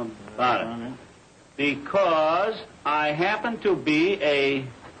about it. Because I happen to be a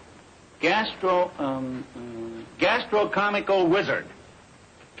gastrocomical wizard.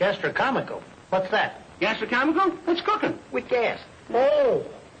 Gastrocomical? What's that? Gastrocomical? That's cooking. With gas. Oh.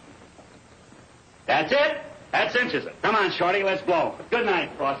 That's it. That cinches it. Come on, Shorty, let's blow. Good night,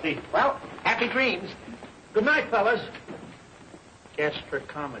 Frosty. Well, happy dreams. Good night, fellas.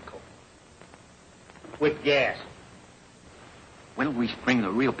 Gastrocomical. With gas. When'll we spring the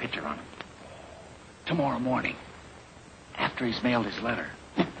real picture on him? Tomorrow morning. After he's mailed his letter.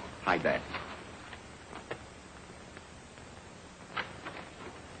 Hide that.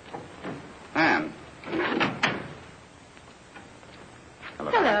 Anne.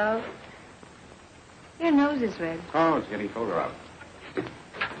 Hello. Your nose is red. Oh, it's getting colder out.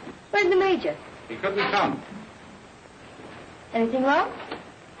 Where's the major? He couldn't come. Anything wrong?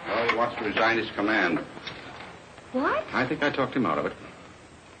 Oh, he wants to resign his command. What? I think I talked him out of it.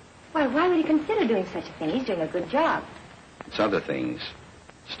 Why would he consider doing such a thing? He's doing a good job. It's other things.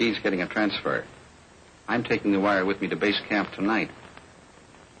 Steve's getting a transfer. I'm taking the wire with me to base camp tonight.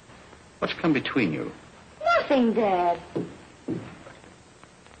 What's come between you? Nothing, Dad.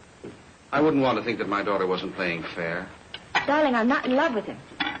 I wouldn't want to think that my daughter wasn't playing fair. Darling, I'm not in love with him.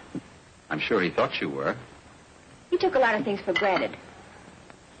 I'm sure he thought you were. He took a lot of things for granted.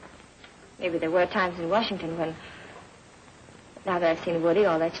 Maybe there were times in Washington when, now that I've seen Woody,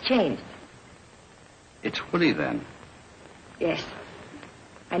 all that's changed. It's Woody, then. Yes.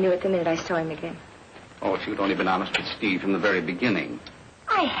 I knew it the minute I saw him again. Oh, if you'd only been honest with Steve from the very beginning.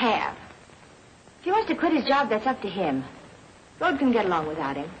 I have. If he wants to quit his job, that's up to him. Road can get along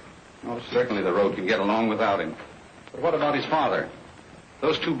without him. Oh, certainly the road can get along without him. But what about his father?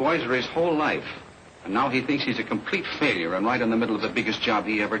 Those two boys are his whole life. And now he thinks he's a complete failure and right in the middle of the biggest job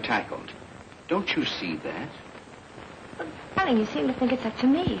he ever tackled. Don't you see that? Darling, you seem to think it's up to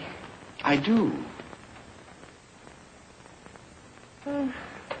me. I do.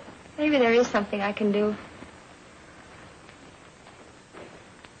 Maybe there is something I can do.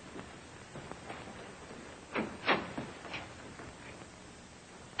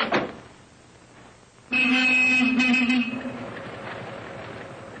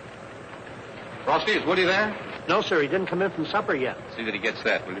 Frosty, is Woody there? No, sir, he didn't come in from supper yet. See that he gets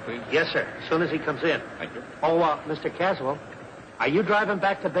that, will you, please? Yes, sir, as soon as he comes in. Thank you. Oh, Mr. Caswell, are you driving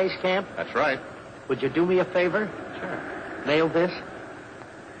back to base camp? That's right. Would you do me a favor? Sure. Mail this?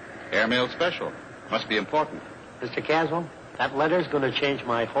 Airmail special. Must be important. Mr. Caswell, that letter's going to change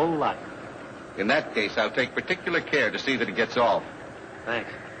my whole life. In that case, I'll take particular care to see that it gets off. Thanks.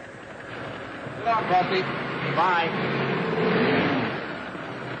 Good luck, Frosty. Bye.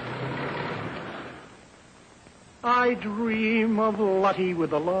 I dream of Lottie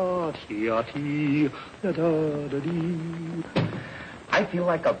with a Lottie-ottie, da-da-da-dee. I feel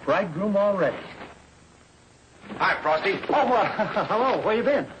like a bridegroom already. Hi, Frosty. Oh, hello. Where you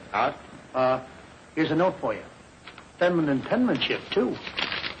been? Out. Here's a note for you. Feminine penmanship, too.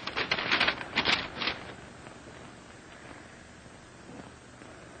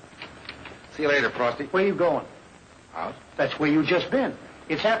 See you later, Frosty. Where you going? Out. That's where you just been.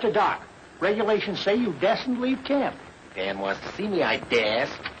 It's after dark. Regulations say you dasn't leave camp. Dan wants to see me, I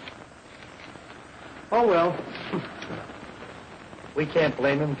dash. Oh, well. We can't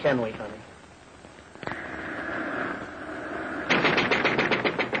blame him, can we, honey?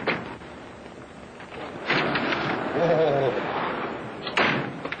 Whoa.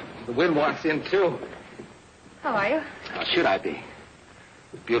 The wind wants in, too. How are you? How should I be?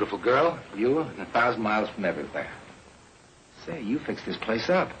 Beautiful girl, you, and 1,000 miles from everywhere. Say, you fixed this place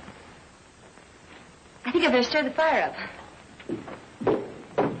up. I think I better stir the fire up.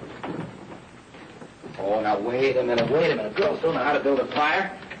 Oh, now, wait a minute. Girls don't know how to build a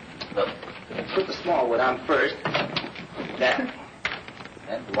fire. Look, put the small wood on first. That.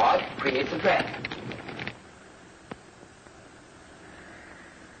 That log creates a draft.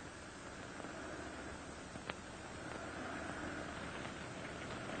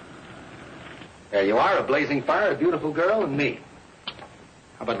 There you are, a blazing fire, a beautiful girl, and me.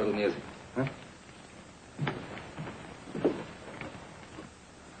 How about a little music? Huh?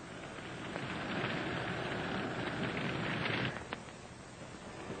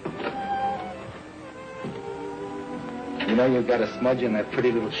 You know you've got a smudge in that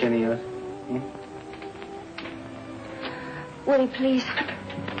pretty little chin of yours? Hmm? Woody, please.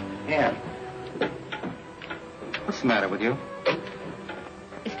 Ann. What's the matter with you?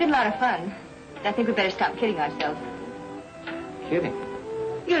 It's been a lot of fun. I think we better stop kidding ourselves. Kidding.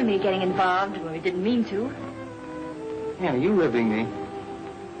 You and me getting involved when we didn't mean to. Ann, are you ribbing me?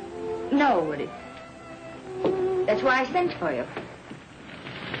 No, Woody. That's why I sent for you.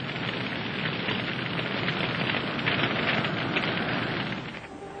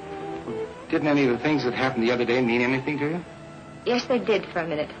 Didn't any of the things that happened the other day mean anything to you? Yes, they did for a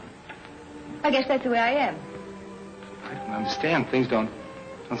minute. I guess that's the way I am. I don't understand. Things don't...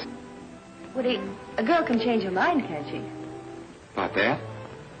 Woody, a girl can change her mind, can't she? About that?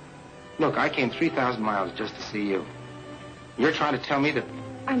 Look, I came 3,000 miles just to see you. You're trying to tell me that...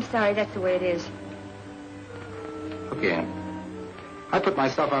 I'm sorry, that's the way it is. Look, Ann, I put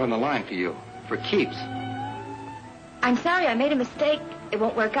myself out on the line for you, for keeps. I'm sorry, I made a mistake. It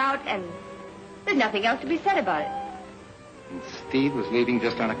won't work out, and there's nothing else to be said about it. And Steve was leaving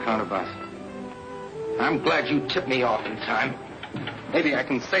just on account of us. I'm glad you tipped me off in time. Maybe I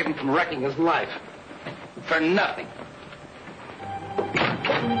can save him from wrecking his life. For nothing. Come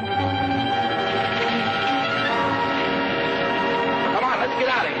on, let's get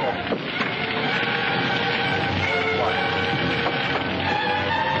out of here. What?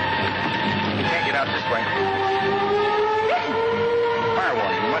 You can't get out this way. Fire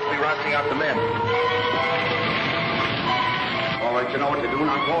warning. You must be rousting out the men. All right, you know what to do.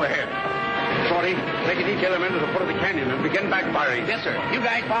 Now go ahead. Shorty, take a detail them into the foot of the canyon and begin backfiring. Yes, sir. You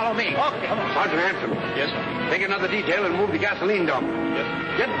guys follow me. Okay, come on. Sergeant Hanson. Yes, sir. Take another detail and move the gasoline dump. Yes,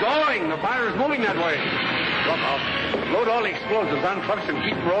 sir. Get going. The fire is moving that way. Look out. Load all the explosives on trucks and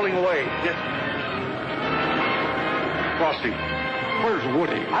keep them rolling away. Yes, sir. Frosty, where's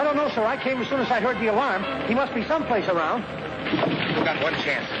Woody? I don't know, sir. I came as soon as I heard the alarm. He must be someplace around. We've got one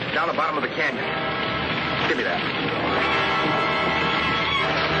chance. Down the bottom of the canyon. Give me that.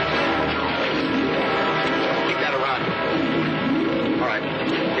 Keep that around. All right.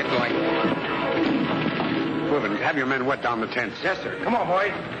 Get going. Quiven, have your men wet down the tents. Yes, sir. Come on,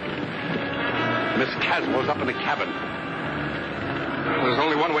 boys. Miss Caswell's up in the cabin. There's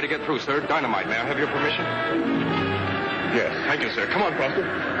only one way to get through, sir. Dynamite. May I have your permission? Yes. Thank you, sir. Come on, Frosty.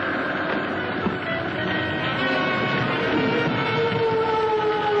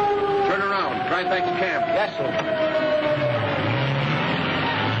 Turn around. Drive back to camp. Yes, sir.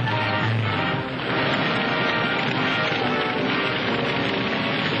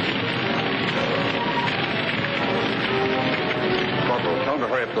 Corporal, tell them to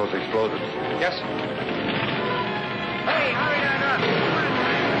hurry up those explosives. Yes, sir. Hey, hurry that up.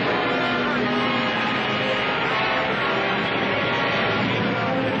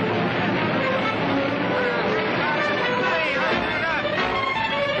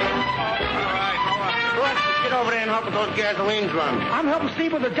 Get over there and help with those gasoline drums. I'm helping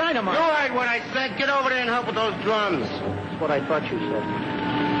Steve with the dynamite. You heard what I said. Get over there and help with those drums. That's what I thought you said.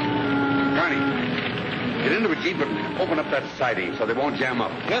 Connie, get into a jeep and open up that siding so they won't jam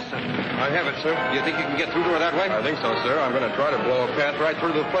up. Yes, sir. I have it, sir. Do you think you can get through to her that way? I think so, sir. I'm going to try to blow a path right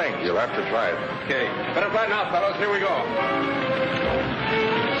through the flames. You'll have to try it. Okay. Better flatten out, fellows. Here we go.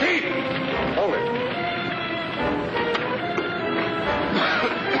 Chief! Hold it.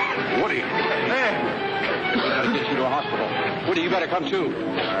 Woody. Hey! We gotta get you to a hospital. Woody, you better come too.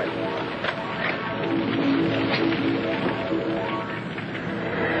 All right.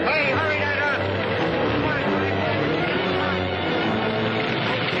 Hey, hurry that up.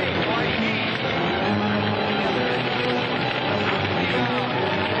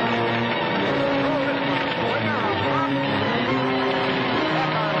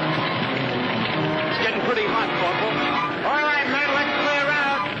 It's getting pretty hot, Corporal. All right, men, let's clear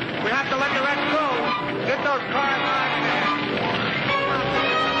out. We have to let the rest go. Get those cars out of there.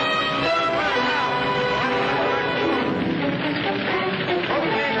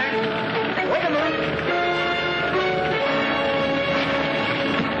 Okay, men. Wait a minute.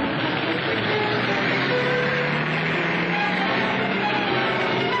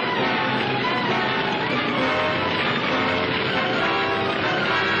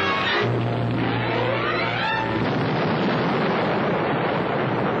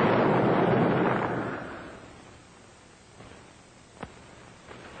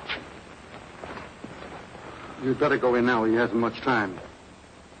 You'd better go in now. He hasn't much time.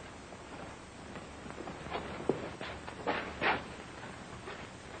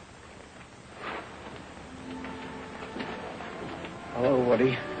 Hello,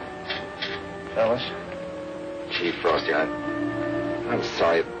 Woody. Fellas. Gee, Frosty, I'm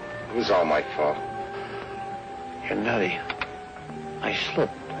sorry. It was all my fault. You're nutty. I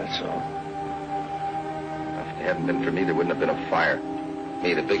slipped, that's all. it hadn't been for me, there wouldn't have been a fire.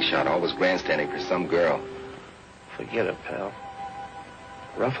 Me, the big shot, always grandstanding for some girl. Forget it, pal.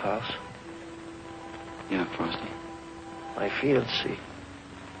 Rough house. Yeah, Frosty. My field, see.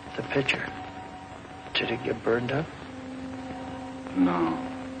 The picture. Did it get burned up? No.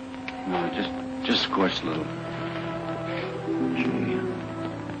 No, just scorched a little. Gee.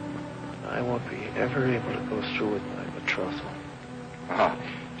 I won't be ever able to go through with my betrothal. Oh,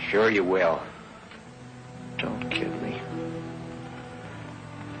 sure you will. Don't kid me.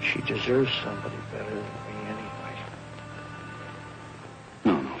 She deserves somebody better than me anyway.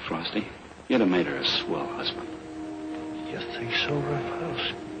 No, Frosty. You'd have made her a swell husband. You think so, Rough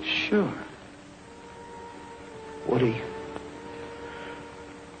House? Sure. Woody.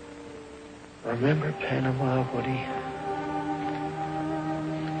 Remember Panama, Woody?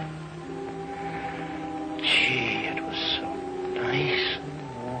 Gee, it was so nice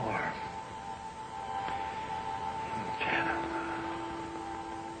and warm. In Panama.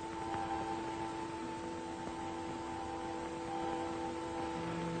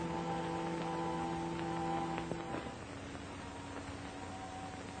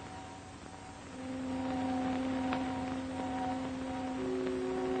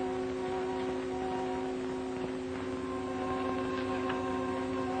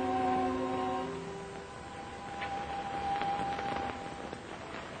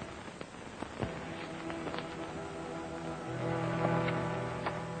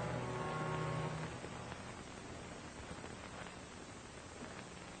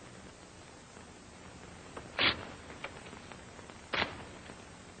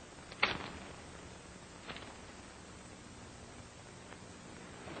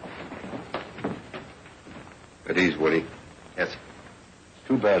 At ease, Woody. Yes. It's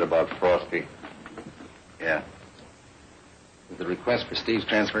too bad about Frosty. Yeah. Has the request for Steve's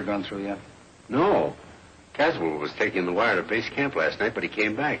transfer gone through yet? No. Caswell was taking the wire to base camp last night, but he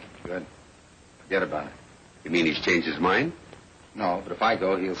came back. Good. Forget about it. You mean he's changed his mind? No, but if I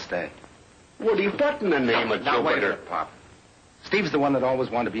go, he'll stay. Woody, what in the name of Now, Joe? wait a minute, Pop. Steve's the one that always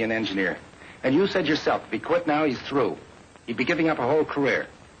wanted to be an engineer. And you said yourself, if he quit now, he's through. He'd be giving up a whole career.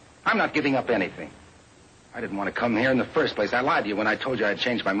 I'm not giving up anything. I didn't want to come here in the first place. I lied to you when I told you I'd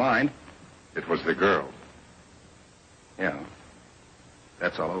changed my mind. It was the girl. Yeah.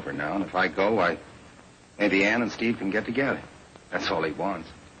 That's all over now, and if I go, maybe Ann and Steve can get together. That's all he wants.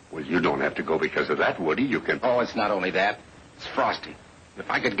 Well, you don't have to go because of that, Woody. You can... Oh, it's not only that. It's Frosty. If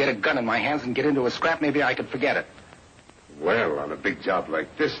I could get a gun in my hands and get into a scrap, maybe I could forget it. Well, on a big job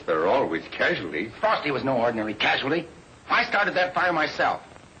like this, there are always casualties. Frosty was no ordinary casualty. I started that fire myself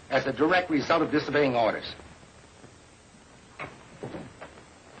as a direct result of disobeying orders.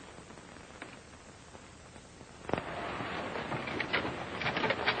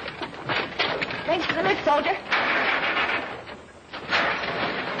 Thanks for the lift, soldier.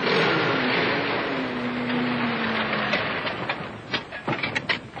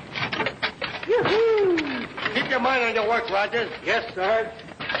 Yoo-hoo! Keep your mind on your work, Rogers. Yes, sir.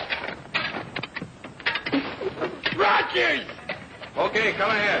 Rogers! Okay, come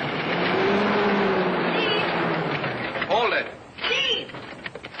ahead. Hold it. Steve!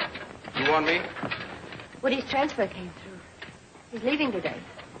 You want me? Woody's transfer came through. He's leaving today.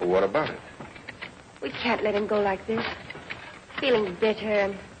 Well, what about it? We can't let him go like this. Feeling bitter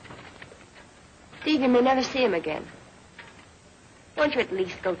and... Steve, you may never see him again. Won't you at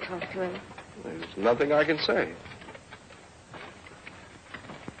least go talk to him? There's nothing I can say.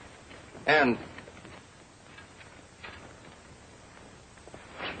 And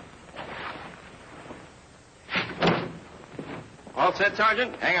all set,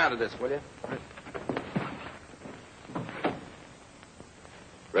 Sergeant? Hang on to this, will you?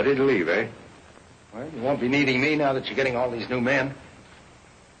 Ready to leave, eh? Well, you won't be needing me now that you're getting all these new men.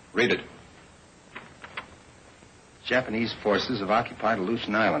 read it. Japanese forces have occupied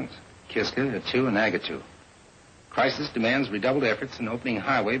Aleutian Islands, Kiska, Attu, and Agatu. Crisis demands redoubled efforts in opening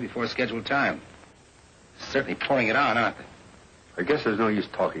highway before scheduled time. Certainly pouring it on, aren't they? I guess there's no use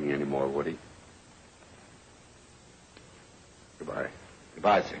talking anymore, Woody. Goodbye.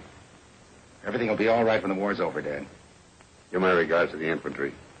 Goodbye, sir. Everything will be all right when the war's over, Dad. Give my regards to the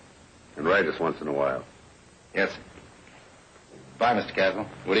infantry. And write us once in a while. Yes, sir. Bye, Mr. Caswell.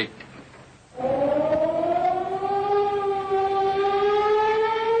 Woody?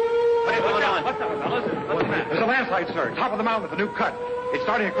 What's up, fellas? What's the matter? There's a landslide, sir. Top of the mountain with a new cut. It's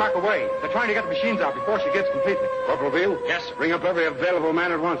starting to crack away. They're trying to get the machines out before she gets completely. Corporal Beale? Yes, sir. Bring up every available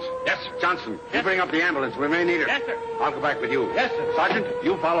man at once. Yes, sir. Johnson, you bring up the ambulance. We may need her. Yes, sir. I'll go back with you. Yes, sir. Sergeant,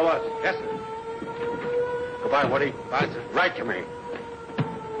 you follow us. Yes, sir. Goodbye, Woody. Bye, sir. Write to me.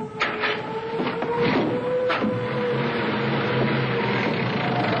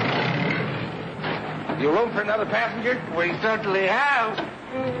 You room for another passenger? We certainly have.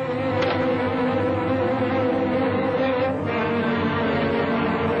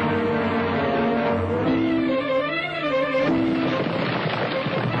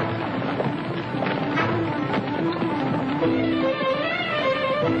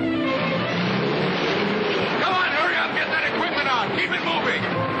 Come on, hurry up. Get that equipment on. Keep it moving.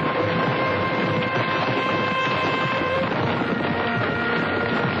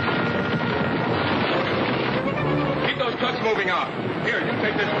 Keep those trucks moving on. Here, you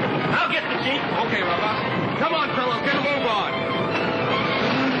take this one. I'll get the Jeep. Okay, Robert. Come on, fellows. Get a move on.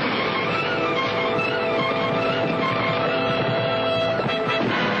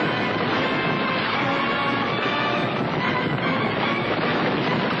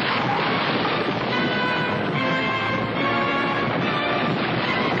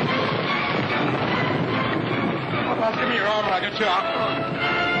 Well, give me your arm and I'll get you out.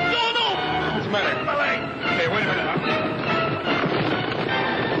 No! What's the matter? My leg. Hey, wait a minute.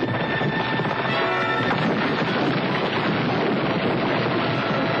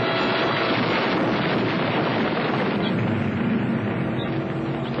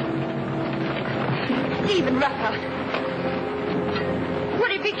 Stephen, rough out.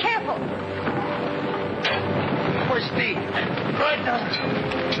 Woody, be careful. Where's Steve? Right now.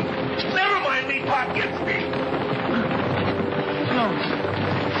 Never mind me, Pop gets me.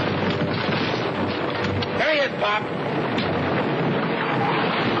 There he is, Pop.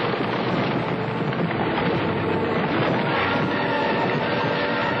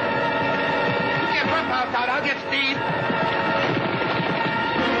 You get Rough House out. I'll get Steve.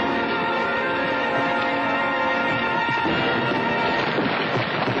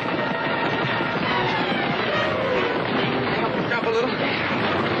 Drop a little.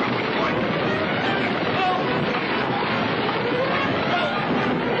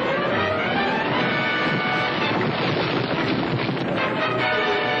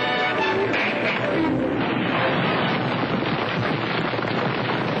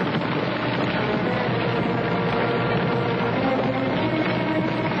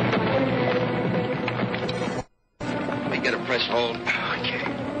 Get a fresh hold. Okay.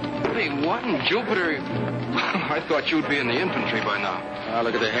 Hey, what in Jupiter? I thought you'd be in the infantry by now. Oh,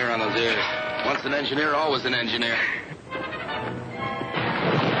 look at the hair on those ears. Once an engineer, always an engineer.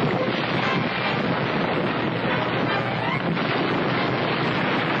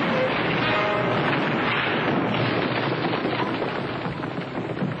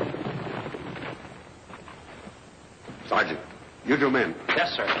 Sergeant, you two men.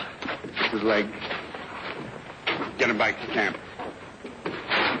 Yes, sir. This is Leg. Get him back to camp.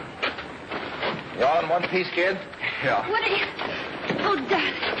 You all in one piece, kid? Yeah. Woody. Oh,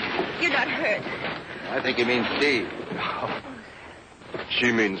 Dad. You're not hurt. I think you mean Steve.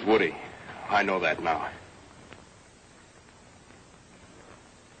 She means Woody. I know that now.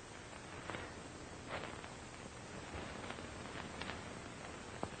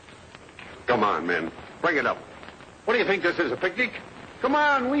 Come on, men. Bring it up. What do you think this is, a picnic? Come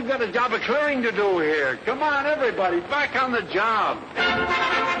on, we've got a job of clearing to do here. Come on, everybody, back on the job.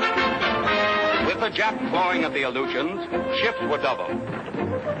 With the Jap clawing at the Aleutians, shifts were doubled.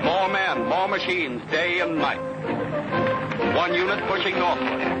 More men, more machines, day and night. One unit pushing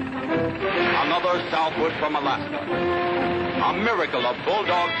northward. Another southward from Alaska. A miracle of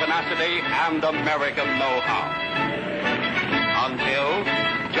bulldog tenacity and American know-how. Until,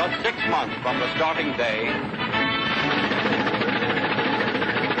 just 6 months from the starting day,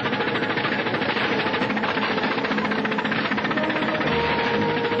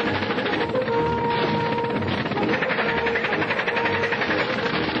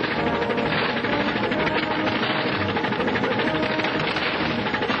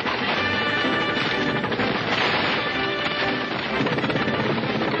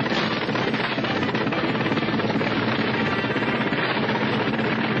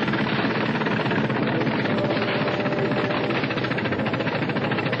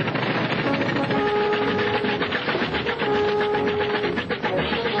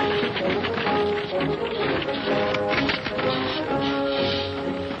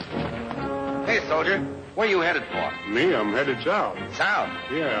 Where are you headed for? Me? I'm headed south. South?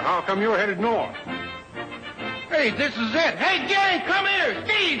 Yeah, how come you're headed north? Hey, this is it. Hey, Gary, come here.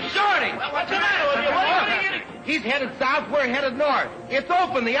 Steve, Shorty. Well, what's the matter with you? What are you getting? He's headed south. We're headed north. It's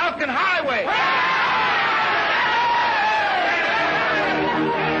open, the Alcan Highway.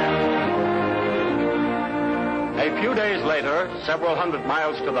 a few days later, several hundred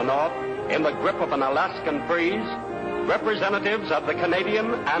miles to the north, in the grip of an Alaskan freeze, representatives of the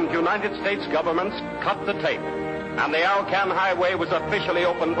Canadian and United States governments cut the tape, and the Alcan Highway was officially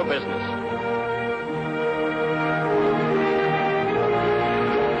open for business.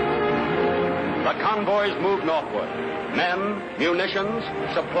 The convoys moved northward. Men, munitions,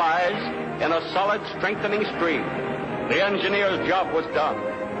 supplies, in a solid, strengthening stream. The engineers' job was done.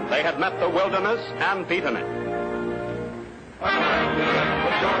 They had met the wilderness and beaten it.